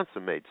just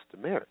consummates the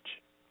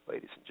marriage,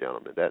 ladies and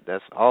gentlemen.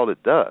 That's all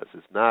it does.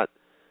 It's not.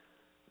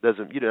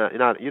 Doesn't you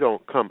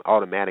don't come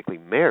automatically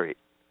married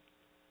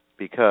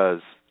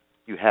because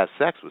you have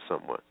sex with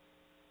someone.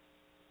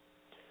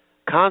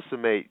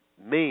 Consummate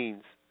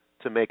means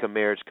to make a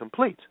marriage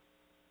complete.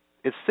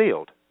 It's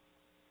sealed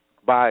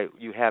by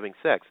you having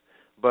sex,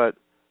 but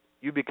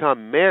you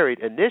become married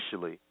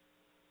initially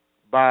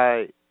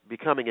by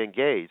becoming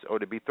engaged, or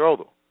the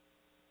betrothal.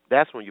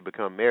 That's when you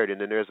become married,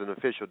 and then there's an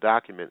official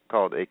document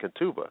called a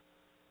ketubah.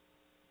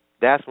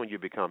 That's when you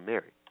become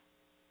married.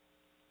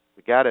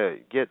 We got to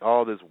get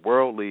all this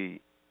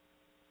worldly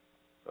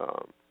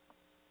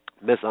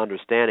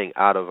misunderstanding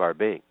out of our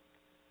being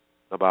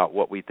about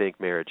what we think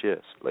marriage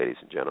is, ladies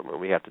and gentlemen.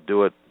 We have to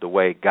do it the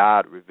way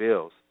God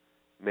reveals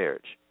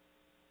marriage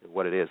and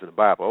what it is in the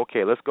Bible.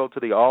 Okay, let's go to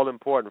the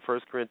all-important 1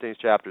 Corinthians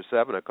chapter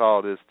 7. I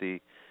call this the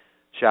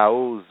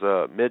Shaul's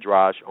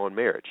Midrash on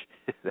marriage.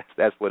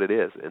 That's what it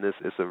is, and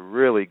it's a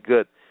really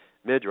good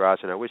Midrash,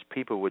 and I wish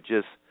people would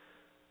just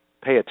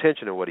pay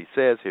attention to what he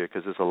says here,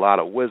 because there's a lot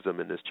of wisdom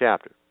in this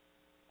chapter.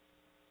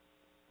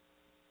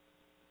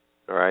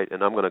 All right,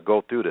 and I'm going to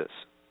go through this.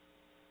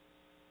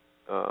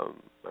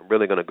 I'm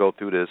really going to go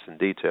through this in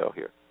detail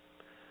here.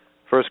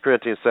 1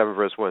 Corinthians 7,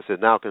 verse 1 says,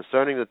 "Now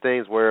concerning the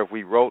things whereof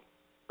we wrote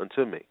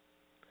unto me,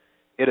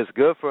 it is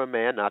good for a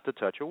man not to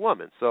touch a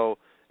woman." So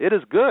it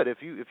is good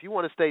if you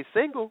want to stay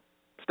single,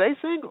 stay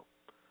single.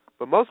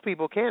 But most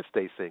people can't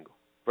stay single.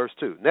 Verse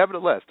 2,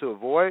 "Nevertheless, to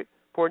avoid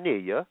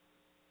porneia,"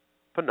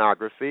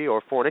 pornography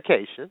or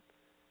fornication,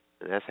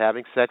 and that's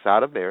having sex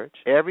out of marriage,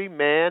 "every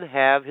man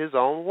have his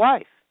own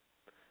wife."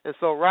 And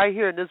so right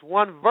here in this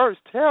one verse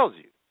tells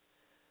you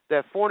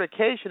that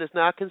fornication is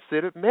not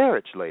considered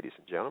marriage, ladies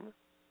and gentlemen.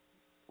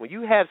 When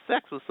you have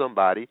sex with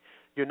somebody,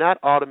 you're not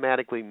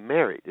automatically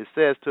married. It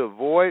says to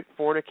avoid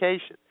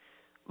fornication.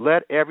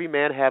 Let every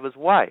man have his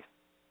wife,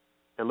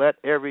 and let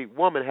every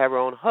woman have her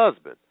own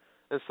husband.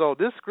 And so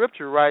this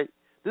scripture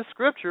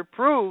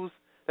proves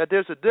that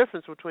there's a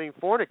difference between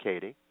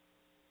fornicating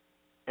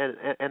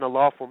and a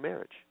lawful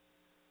marriage.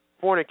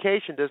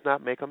 Fornication does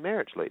not make a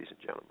marriage, ladies and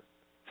gentlemen.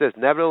 It says,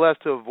 "Nevertheless,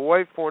 to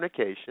avoid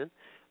fornication,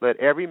 let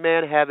every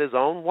man have his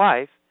own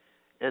wife,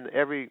 and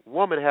every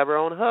woman have her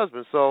own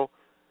husband." So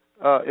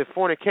if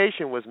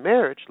fornication was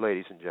marriage,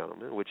 ladies and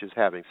gentlemen, which is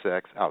having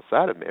sex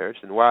outside of marriage,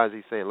 then why is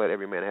he saying let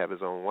every man have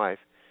his own wife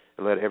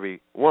and let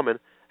every woman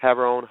have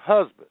her own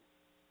husband?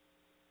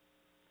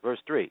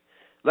 Verse 3,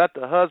 "Let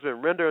the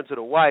husband render unto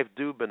the wife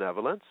due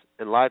benevolence,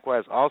 and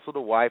likewise also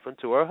the wife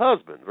unto her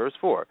husband." Verse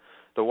 4,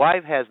 "The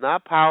wife has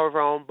not power of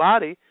her own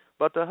body,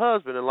 but the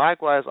husband, and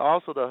likewise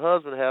also the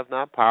husband have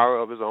not power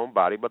of his own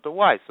body, but the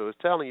wife." So it's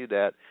telling you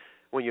that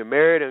when you're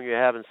married and you're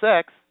having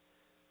sex,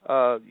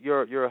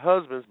 your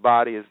husband's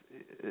body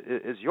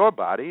is your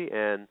body,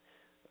 and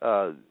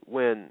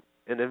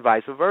then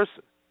vice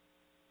versa.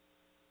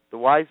 The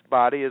wife's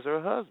body is her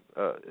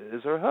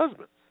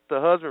husband's. The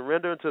husband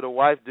render unto the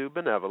wife due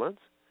benevolence,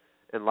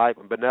 and like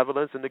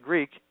benevolence in the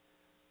Greek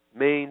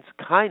means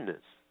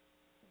kindness,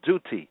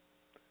 duty.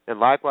 And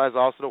likewise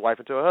also the wife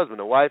unto her husband.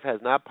 The wife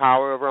has not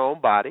power of her own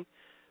body,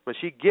 but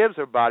she gives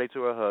her body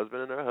to her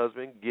husband, and her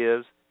husband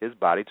gives his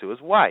body to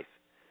his wife.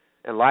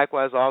 And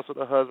likewise also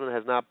the husband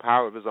has not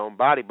power of his own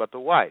body, but the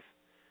wife.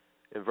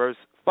 In verse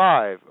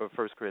 5 of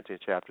 1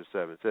 Corinthians chapter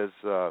 7, it says,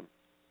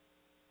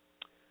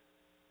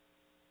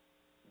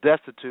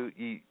 "Destitute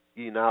ye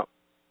not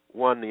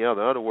one the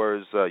other." In other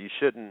words, you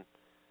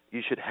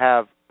should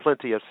have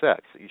plenty of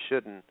sex. You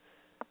shouldn't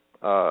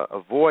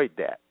avoid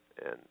that.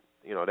 And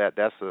you know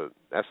that's a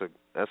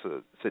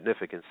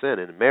significant sin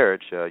in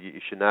marriage. You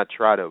should not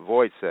try to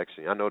avoid sex.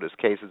 I know there's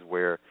cases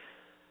where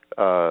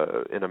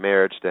in a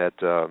marriage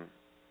that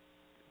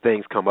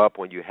things come up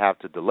when you have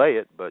to delay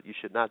it, but you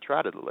should not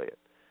try to delay it.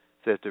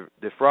 It says,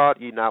 "Defraud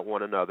ye not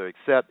one another,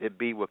 except it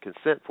be with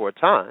consent for a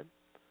time,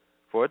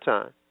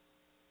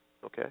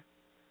 okay,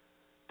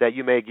 that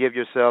you may give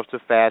yourselves to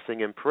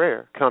fasting and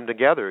prayer. Come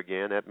together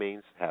again," that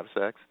means have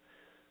sex,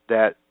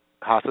 "that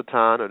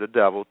Hasatan," or the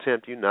devil,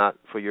 "tempt you not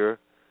for your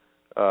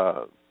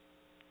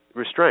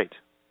restraint."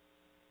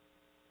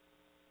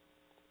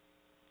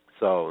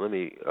 So let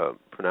me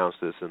pronounce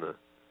this in a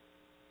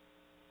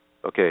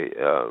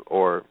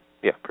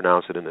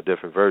pronounce it in a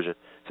different version. It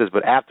says,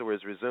 but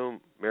afterwards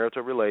resume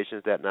marital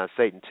relations, that not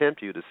Satan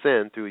tempt you to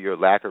sin through your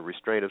lack of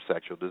restraint of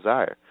sexual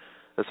desire.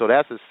 And so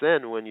that's a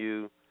sin when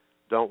you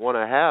don't want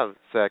to have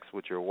sex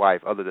with your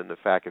wife, other than the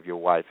fact if your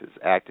wife is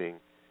acting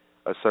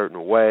a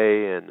certain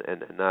way and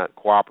not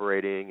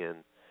cooperating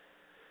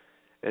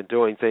and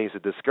doing things to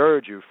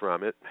discourage you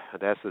from it.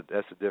 That's a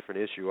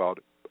different issue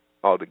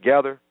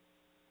altogether.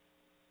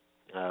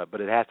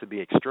 But it has to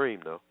be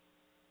extreme, though.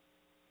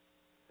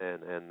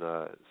 And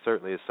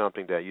certainly it's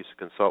something that you should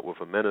consult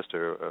with a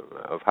minister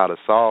of how to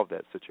solve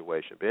that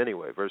situation. But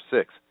anyway, verse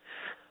 6.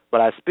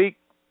 But I speak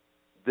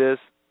this,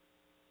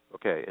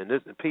 okay, and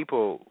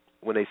people,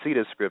 when they see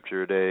this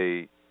scripture,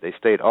 they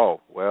state,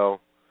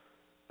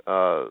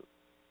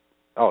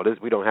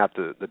 we don't have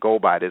to go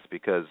by this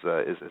because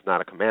it's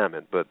not a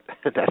commandment. But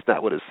that's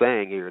not what it's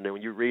saying here. And then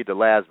when you read the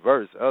last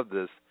verse of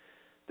this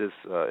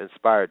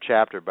inspired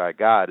chapter by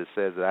God, it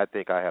says that I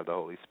think I have the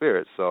Holy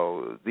Spirit.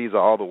 So these are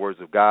all the words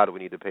of God. We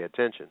need to pay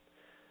attention.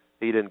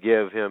 He didn't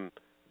give him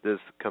this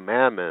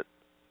commandment,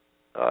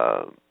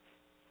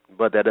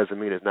 but that doesn't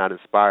mean it's not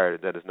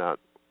inspired, that it's not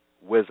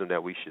wisdom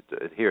that we should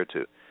adhere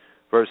to.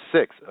 Verse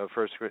 6 of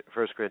 1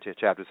 Corinthians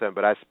chapter 7,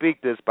 but I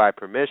speak this by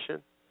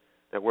permission.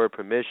 That word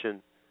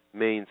permission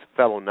means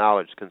fellow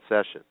knowledge,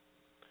 concession,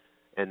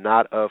 and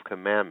not of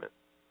commandment.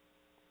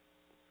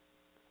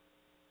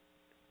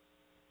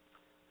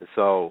 And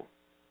so,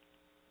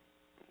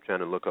 I'm trying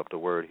to look up the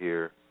word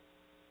here.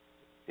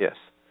 Yes.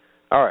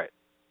 All right.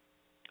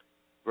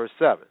 Verse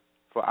 7.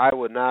 For I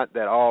would not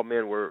that all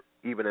men were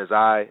even as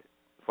I,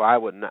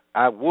 in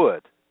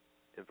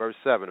verse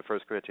 7 of 1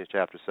 Corinthians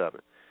chapter 7.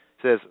 It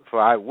says, for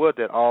I would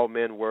that all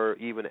men were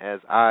even as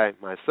I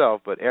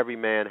myself, but every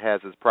man has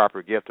his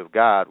proper gift of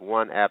God,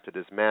 one after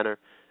this manner,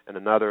 and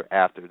another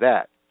after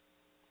that.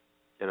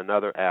 And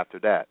another after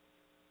that.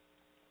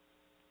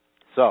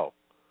 So,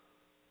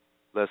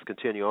 let's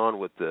continue on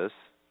with this.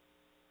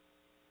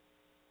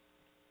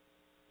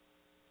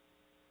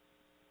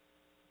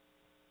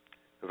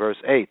 Verse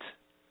 8.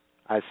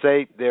 I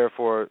say,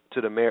 therefore,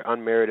 to the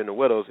unmarried and the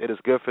widows, it is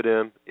good for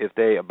them if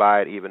they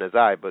abide even as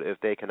I. But if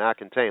they cannot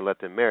contain, let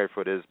them marry,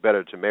 for it is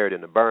better to marry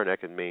than to burn. That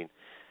can mean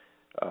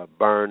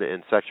burn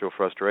in sexual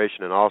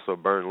frustration, and also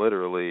burn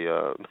literally,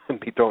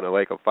 be thrown in a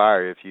lake of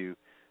fire if you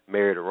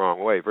marry the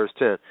wrong way. Verse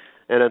 10.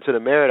 And unto the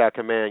married I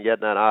command,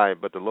 yet not I,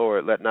 but the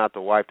Lord, let not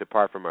the wife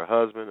depart from her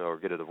husband, or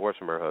get a divorce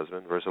from her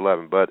husband. Verse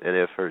 11. And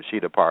if she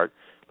depart,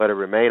 let her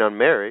remain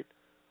unmarried,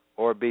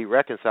 or be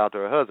reconciled to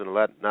her husband, and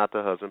let not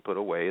the husband put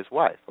away his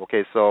wife.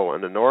 Okay, so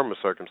in the normal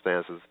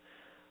circumstances,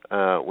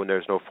 when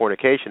there's no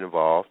fornication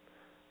involved,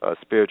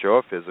 spiritual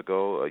or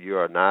physical, you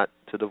are not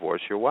to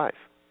divorce your wife.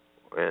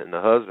 And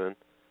the husband,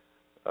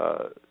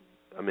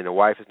 the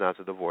wife is not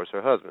to divorce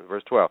her husband.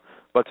 Verse 12.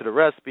 But to the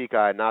rest speak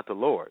I, not the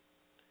Lord.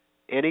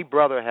 Any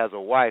brother has a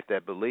wife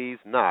that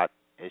believes not,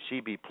 and she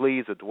be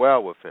pleased to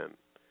dwell with him.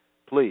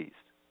 Pleased.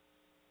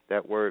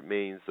 That word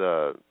means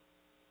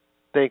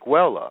think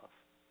well of.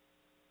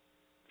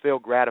 Feel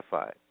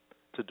gratified.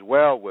 To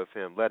dwell with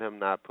him, let him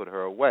not put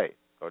her away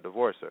or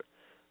divorce her.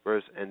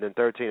 And then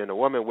 13, and a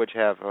woman which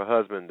have her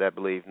husband that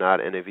believe not,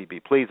 and if he be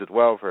pleased to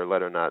dwell with her,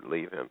 let her not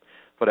leave him.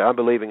 For the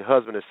unbelieving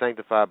husband is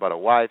sanctified by the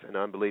wife, and the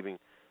unbelieving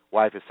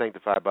wife is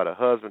sanctified by the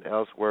husband.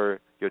 Else were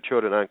your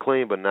children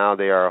unclean, but now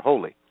they are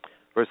holy.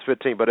 Verse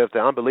 15, but if the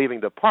unbelieving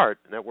depart,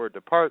 and that word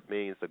depart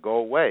means to go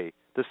away,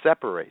 to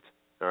separate,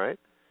 all right?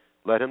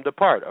 Let him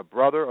depart. A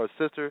brother or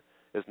sister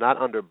is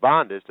not under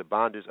bondage, the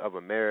bondage of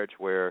a marriage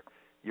where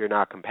you're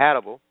not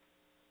compatible.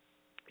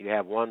 You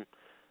have one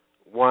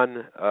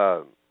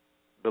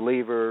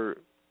believer,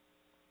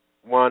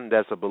 one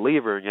that's a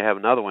believer, and you have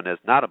another one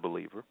that's not a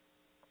believer.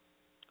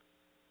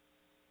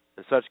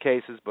 In such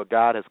cases, but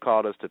God has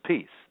called us to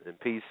peace, and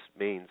peace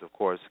means, of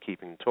course,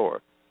 keeping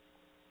Torah.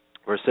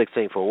 Verse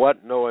 16, for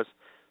what knowest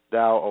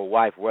thou, O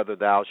wife, whether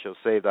thou shalt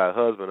save thy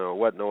husband, or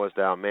what knowest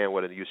thou, man,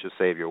 whether you shall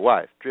save your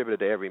wife?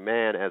 Attributed to every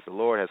man as the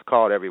Lord has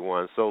called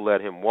everyone, so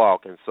let him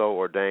walk, and so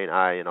ordain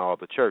I in all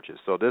the churches.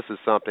 So this is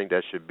something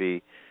that should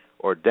be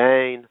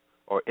ordained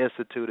or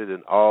instituted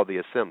in all the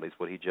assemblies,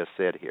 what he just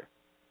said here.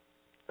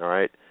 All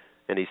right?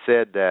 And he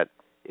said that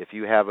if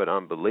you have an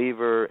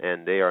unbeliever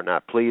and they are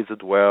not pleased to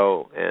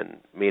dwell, and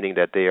meaning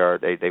that they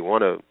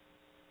want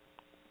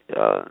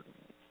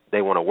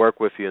to work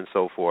with you and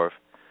so forth,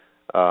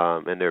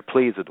 and they're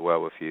pleased to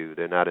dwell with you,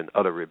 they're not in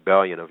utter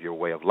rebellion of your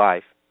way of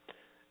life,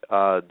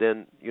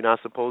 then you're not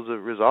supposed to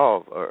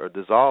resolve or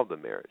dissolve the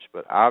marriage.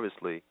 But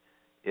obviously,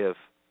 if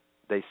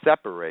they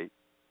separate,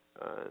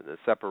 the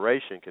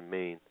separation can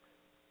mean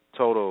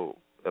total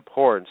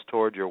abhorrence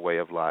toward your way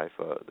of life,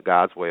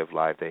 God's way of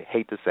life. They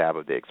hate the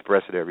Sabbath. They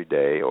express it every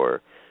day,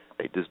 or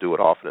they just do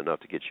it often enough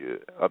to get you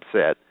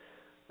upset.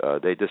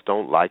 They just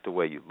don't like the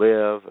way you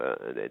live.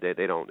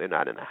 They don't. They're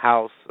not in the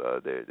house.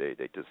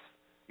 They just,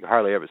 you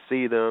hardly ever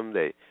see them.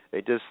 They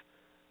just,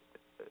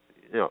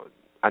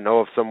 I know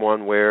of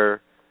someone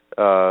where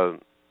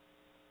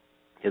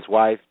his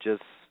wife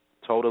just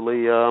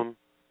totally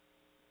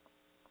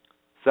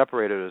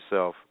separated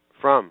herself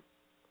from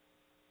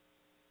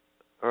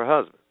her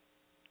husband.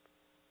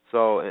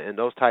 So in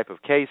those type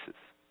of cases,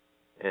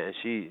 and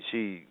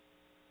she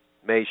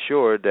made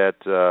sure that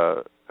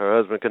her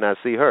husband could not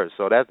see her.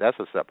 So that's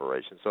a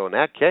separation. So in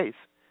that case,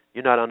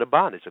 you're not under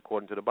bondage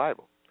according to the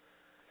Bible.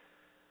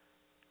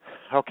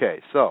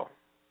 Okay, so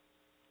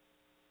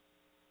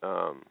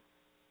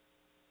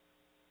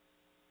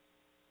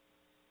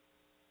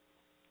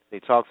he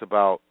talks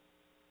about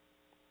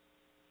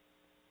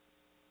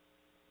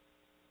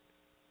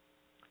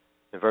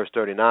in verse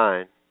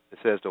 39. It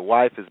says the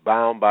wife is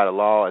bound by the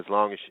law as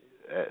long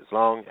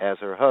as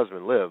her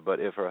husband live. But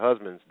if her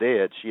husband's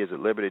dead, she is at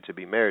liberty to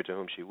be married to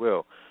whom she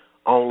will,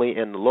 only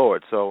in the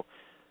Lord. So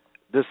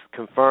this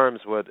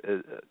confirms what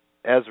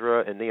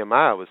Ezra and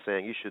Nehemiah was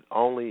saying. You should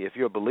only, if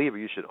you're a believer,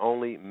 you should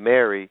only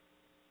marry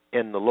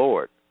in the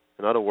Lord.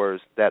 In other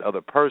words, that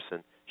other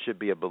person should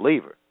be a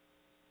believer.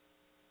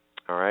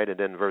 All right, and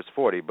then verse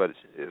 40. But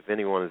if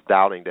anyone is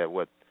doubting that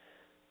what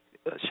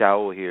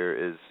Shaul here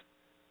is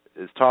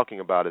talking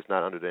about is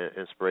not under the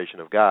inspiration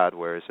of God,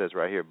 where it says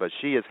right here, but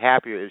she is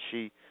happier if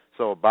she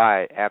so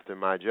abide after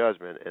my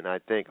judgment, and I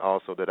think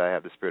also that I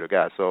have the Spirit of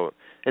God. So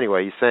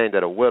anyway, he's saying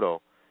that a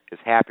widow is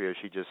happier if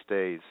she just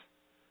stays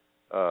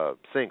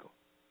single.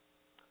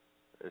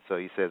 And so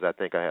he says, I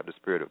think I have the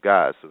Spirit of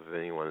God. So if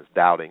anyone is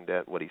doubting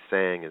that what he's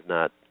saying is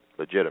not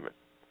legitimate.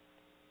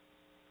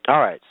 All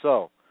right,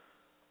 so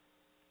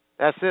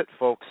that's it,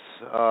 folks.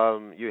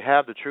 You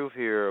have the truth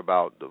here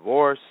about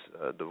divorce.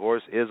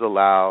 Divorce is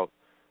allowed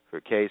for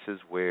cases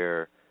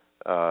where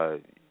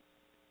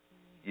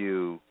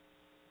you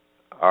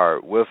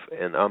are with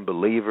an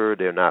unbeliever,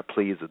 they're not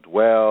pleased to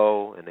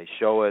dwell, and they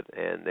show it,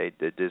 and they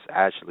just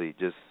actually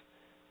just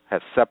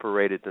have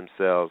separated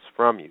themselves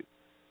from you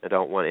and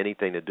don't want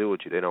anything to do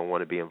with you. They don't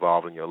want to be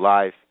involved in your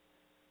life.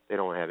 They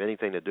don't have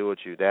anything to do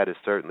with you. That is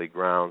certainly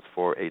grounds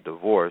for a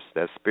divorce.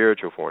 That's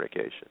spiritual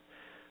fornication.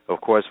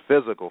 Of course,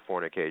 physical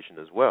fornication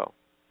as well.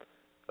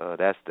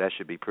 That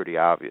should be pretty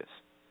obvious.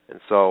 And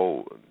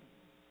so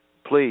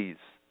please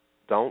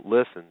don't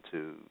listen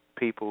to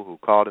people who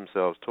call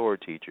themselves Torah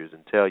teachers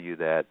and tell you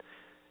that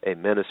a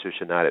minister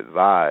should not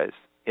advise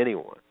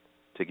anyone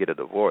to get a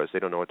divorce. They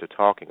don't know what they're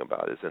talking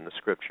about. It's in the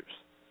Scriptures.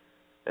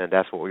 And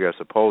that's what we are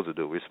supposed to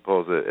do. We're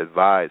supposed to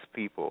advise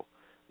people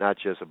not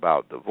just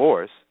about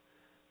divorce,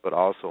 but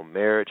also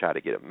marriage, how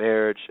to get a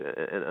marriage,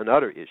 and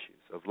other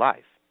issues of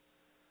life.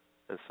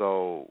 And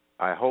so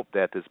I hope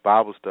that this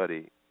Bible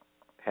study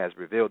has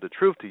revealed the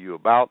truth to you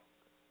about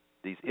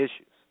these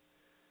issues.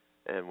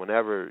 And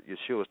whenever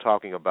Yeshua is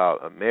talking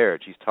about a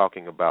marriage, he's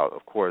talking about,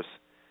 of course,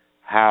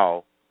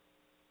 how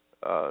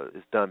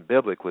it's done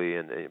biblically,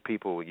 and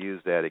people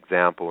use that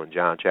example in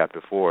John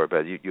chapter 4,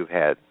 but you've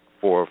had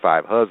 4 or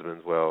 5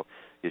 husbands. Well,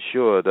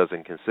 Yeshua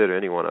doesn't consider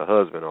anyone a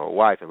husband or a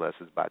wife unless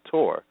it's by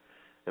Torah.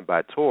 And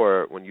by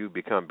Torah, when you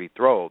become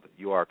betrothed,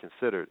 you are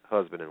considered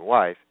husband and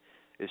wife.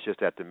 It's just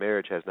that the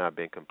marriage has not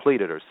been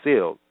completed or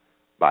sealed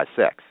by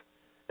sex.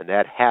 And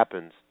that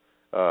happens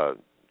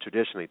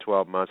traditionally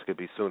 12 months, could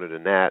be sooner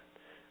than that,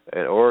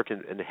 or it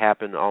can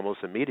happen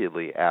almost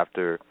immediately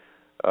after,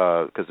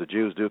 because the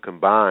Jews do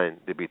combine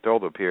the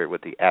betrothal period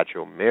with the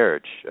actual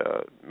marriage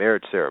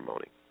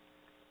ceremony.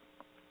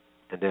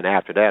 And then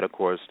after that, of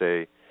course,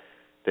 they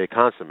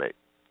consummate.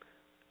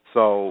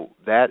 So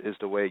that is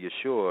the way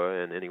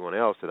Yeshua and anyone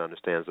else that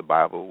understands the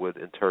Bible would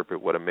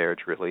interpret what a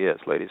marriage really is,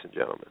 ladies and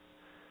gentlemen.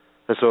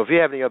 And so if you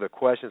have any other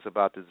questions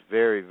about this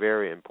very,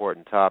 very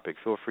important topic,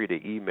 feel free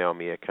to email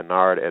me at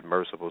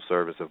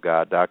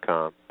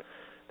kennard@mercifulservanceofgod.com.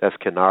 That's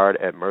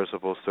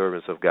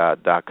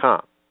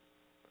kennard@mercifulservanceofgod.com.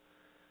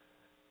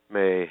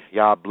 May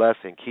Yah bless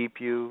and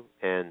keep you,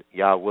 and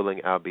Yah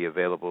willing, I'll be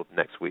available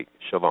next week.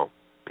 Shalom.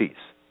 Peace.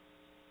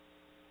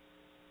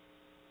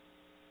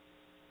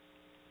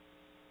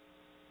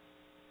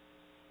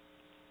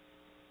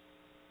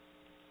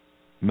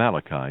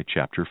 Malachi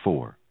chapter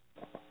 4.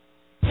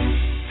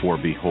 For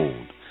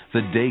behold,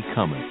 the day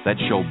cometh that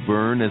shall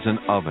burn as an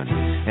oven,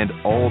 and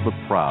all the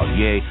proud,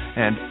 yea,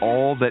 and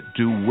all that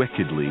do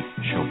wickedly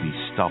shall be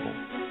stubble.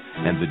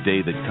 And the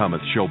day that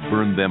cometh shall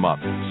burn them up,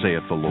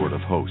 saith the Lord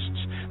of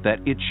hosts,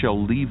 that it shall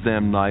leave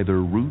them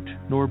neither root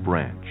nor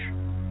branch.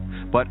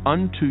 But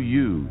unto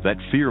you that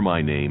fear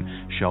my name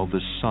shall the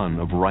Son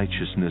of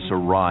Righteousness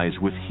arise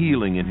with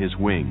healing in his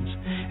wings,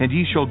 and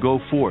ye shall go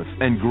forth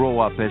and grow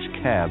up as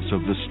calves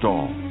of the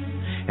stall.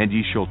 And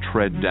ye shall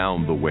tread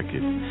down the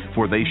wicked,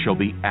 for they shall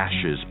be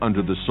ashes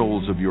under the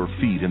soles of your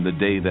feet in the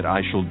day that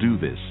I shall do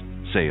this,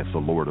 saith the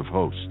Lord of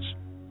hosts.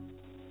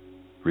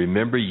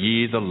 Remember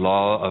ye the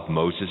law of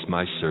Moses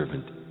my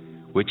servant,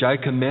 which I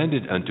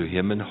commanded unto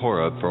him in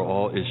Horeb for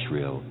all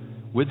Israel,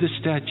 with the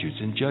statutes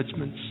and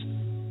judgments.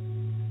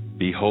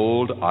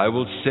 Behold, I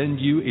will send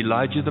you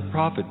Elijah the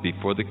prophet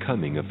before the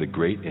coming of the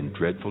great and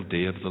dreadful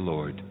day of the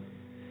Lord.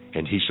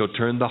 And he shall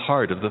turn the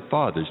heart of the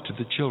fathers to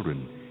the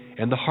children,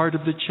 and the heart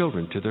of the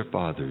children to their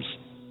fathers,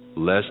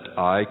 lest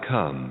I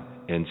come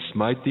and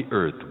smite the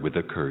earth with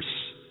a curse.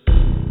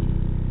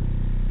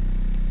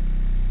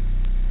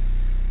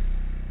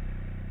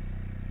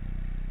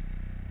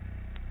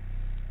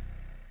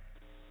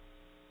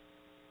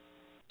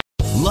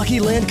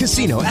 Lucky Land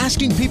Casino,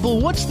 asking people,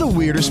 what's the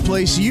weirdest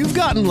place you've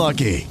gotten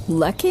lucky?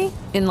 Lucky?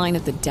 In line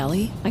at the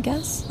deli, I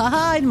guess?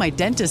 Aha, in my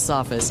dentist's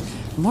office.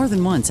 More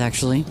than once,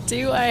 actually.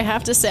 Do I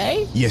have to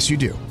say? Yes, you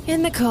do.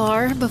 In the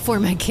car before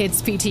my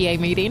kids' PTA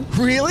meeting.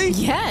 Really?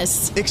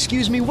 Yes.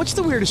 Excuse me, what's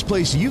the weirdest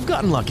place you've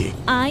gotten lucky?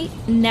 I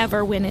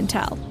never win and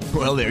tell.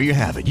 Well, there you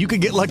have it. You can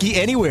get lucky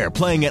anywhere,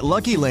 playing at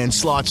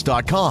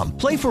LuckyLandSlots.com.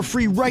 Play for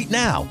free right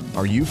now.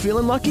 Are you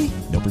feeling lucky?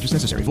 No purchase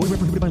necessary. Void where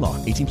prohibited by law.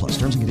 18+.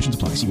 Terms and conditions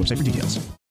apply. See website for details.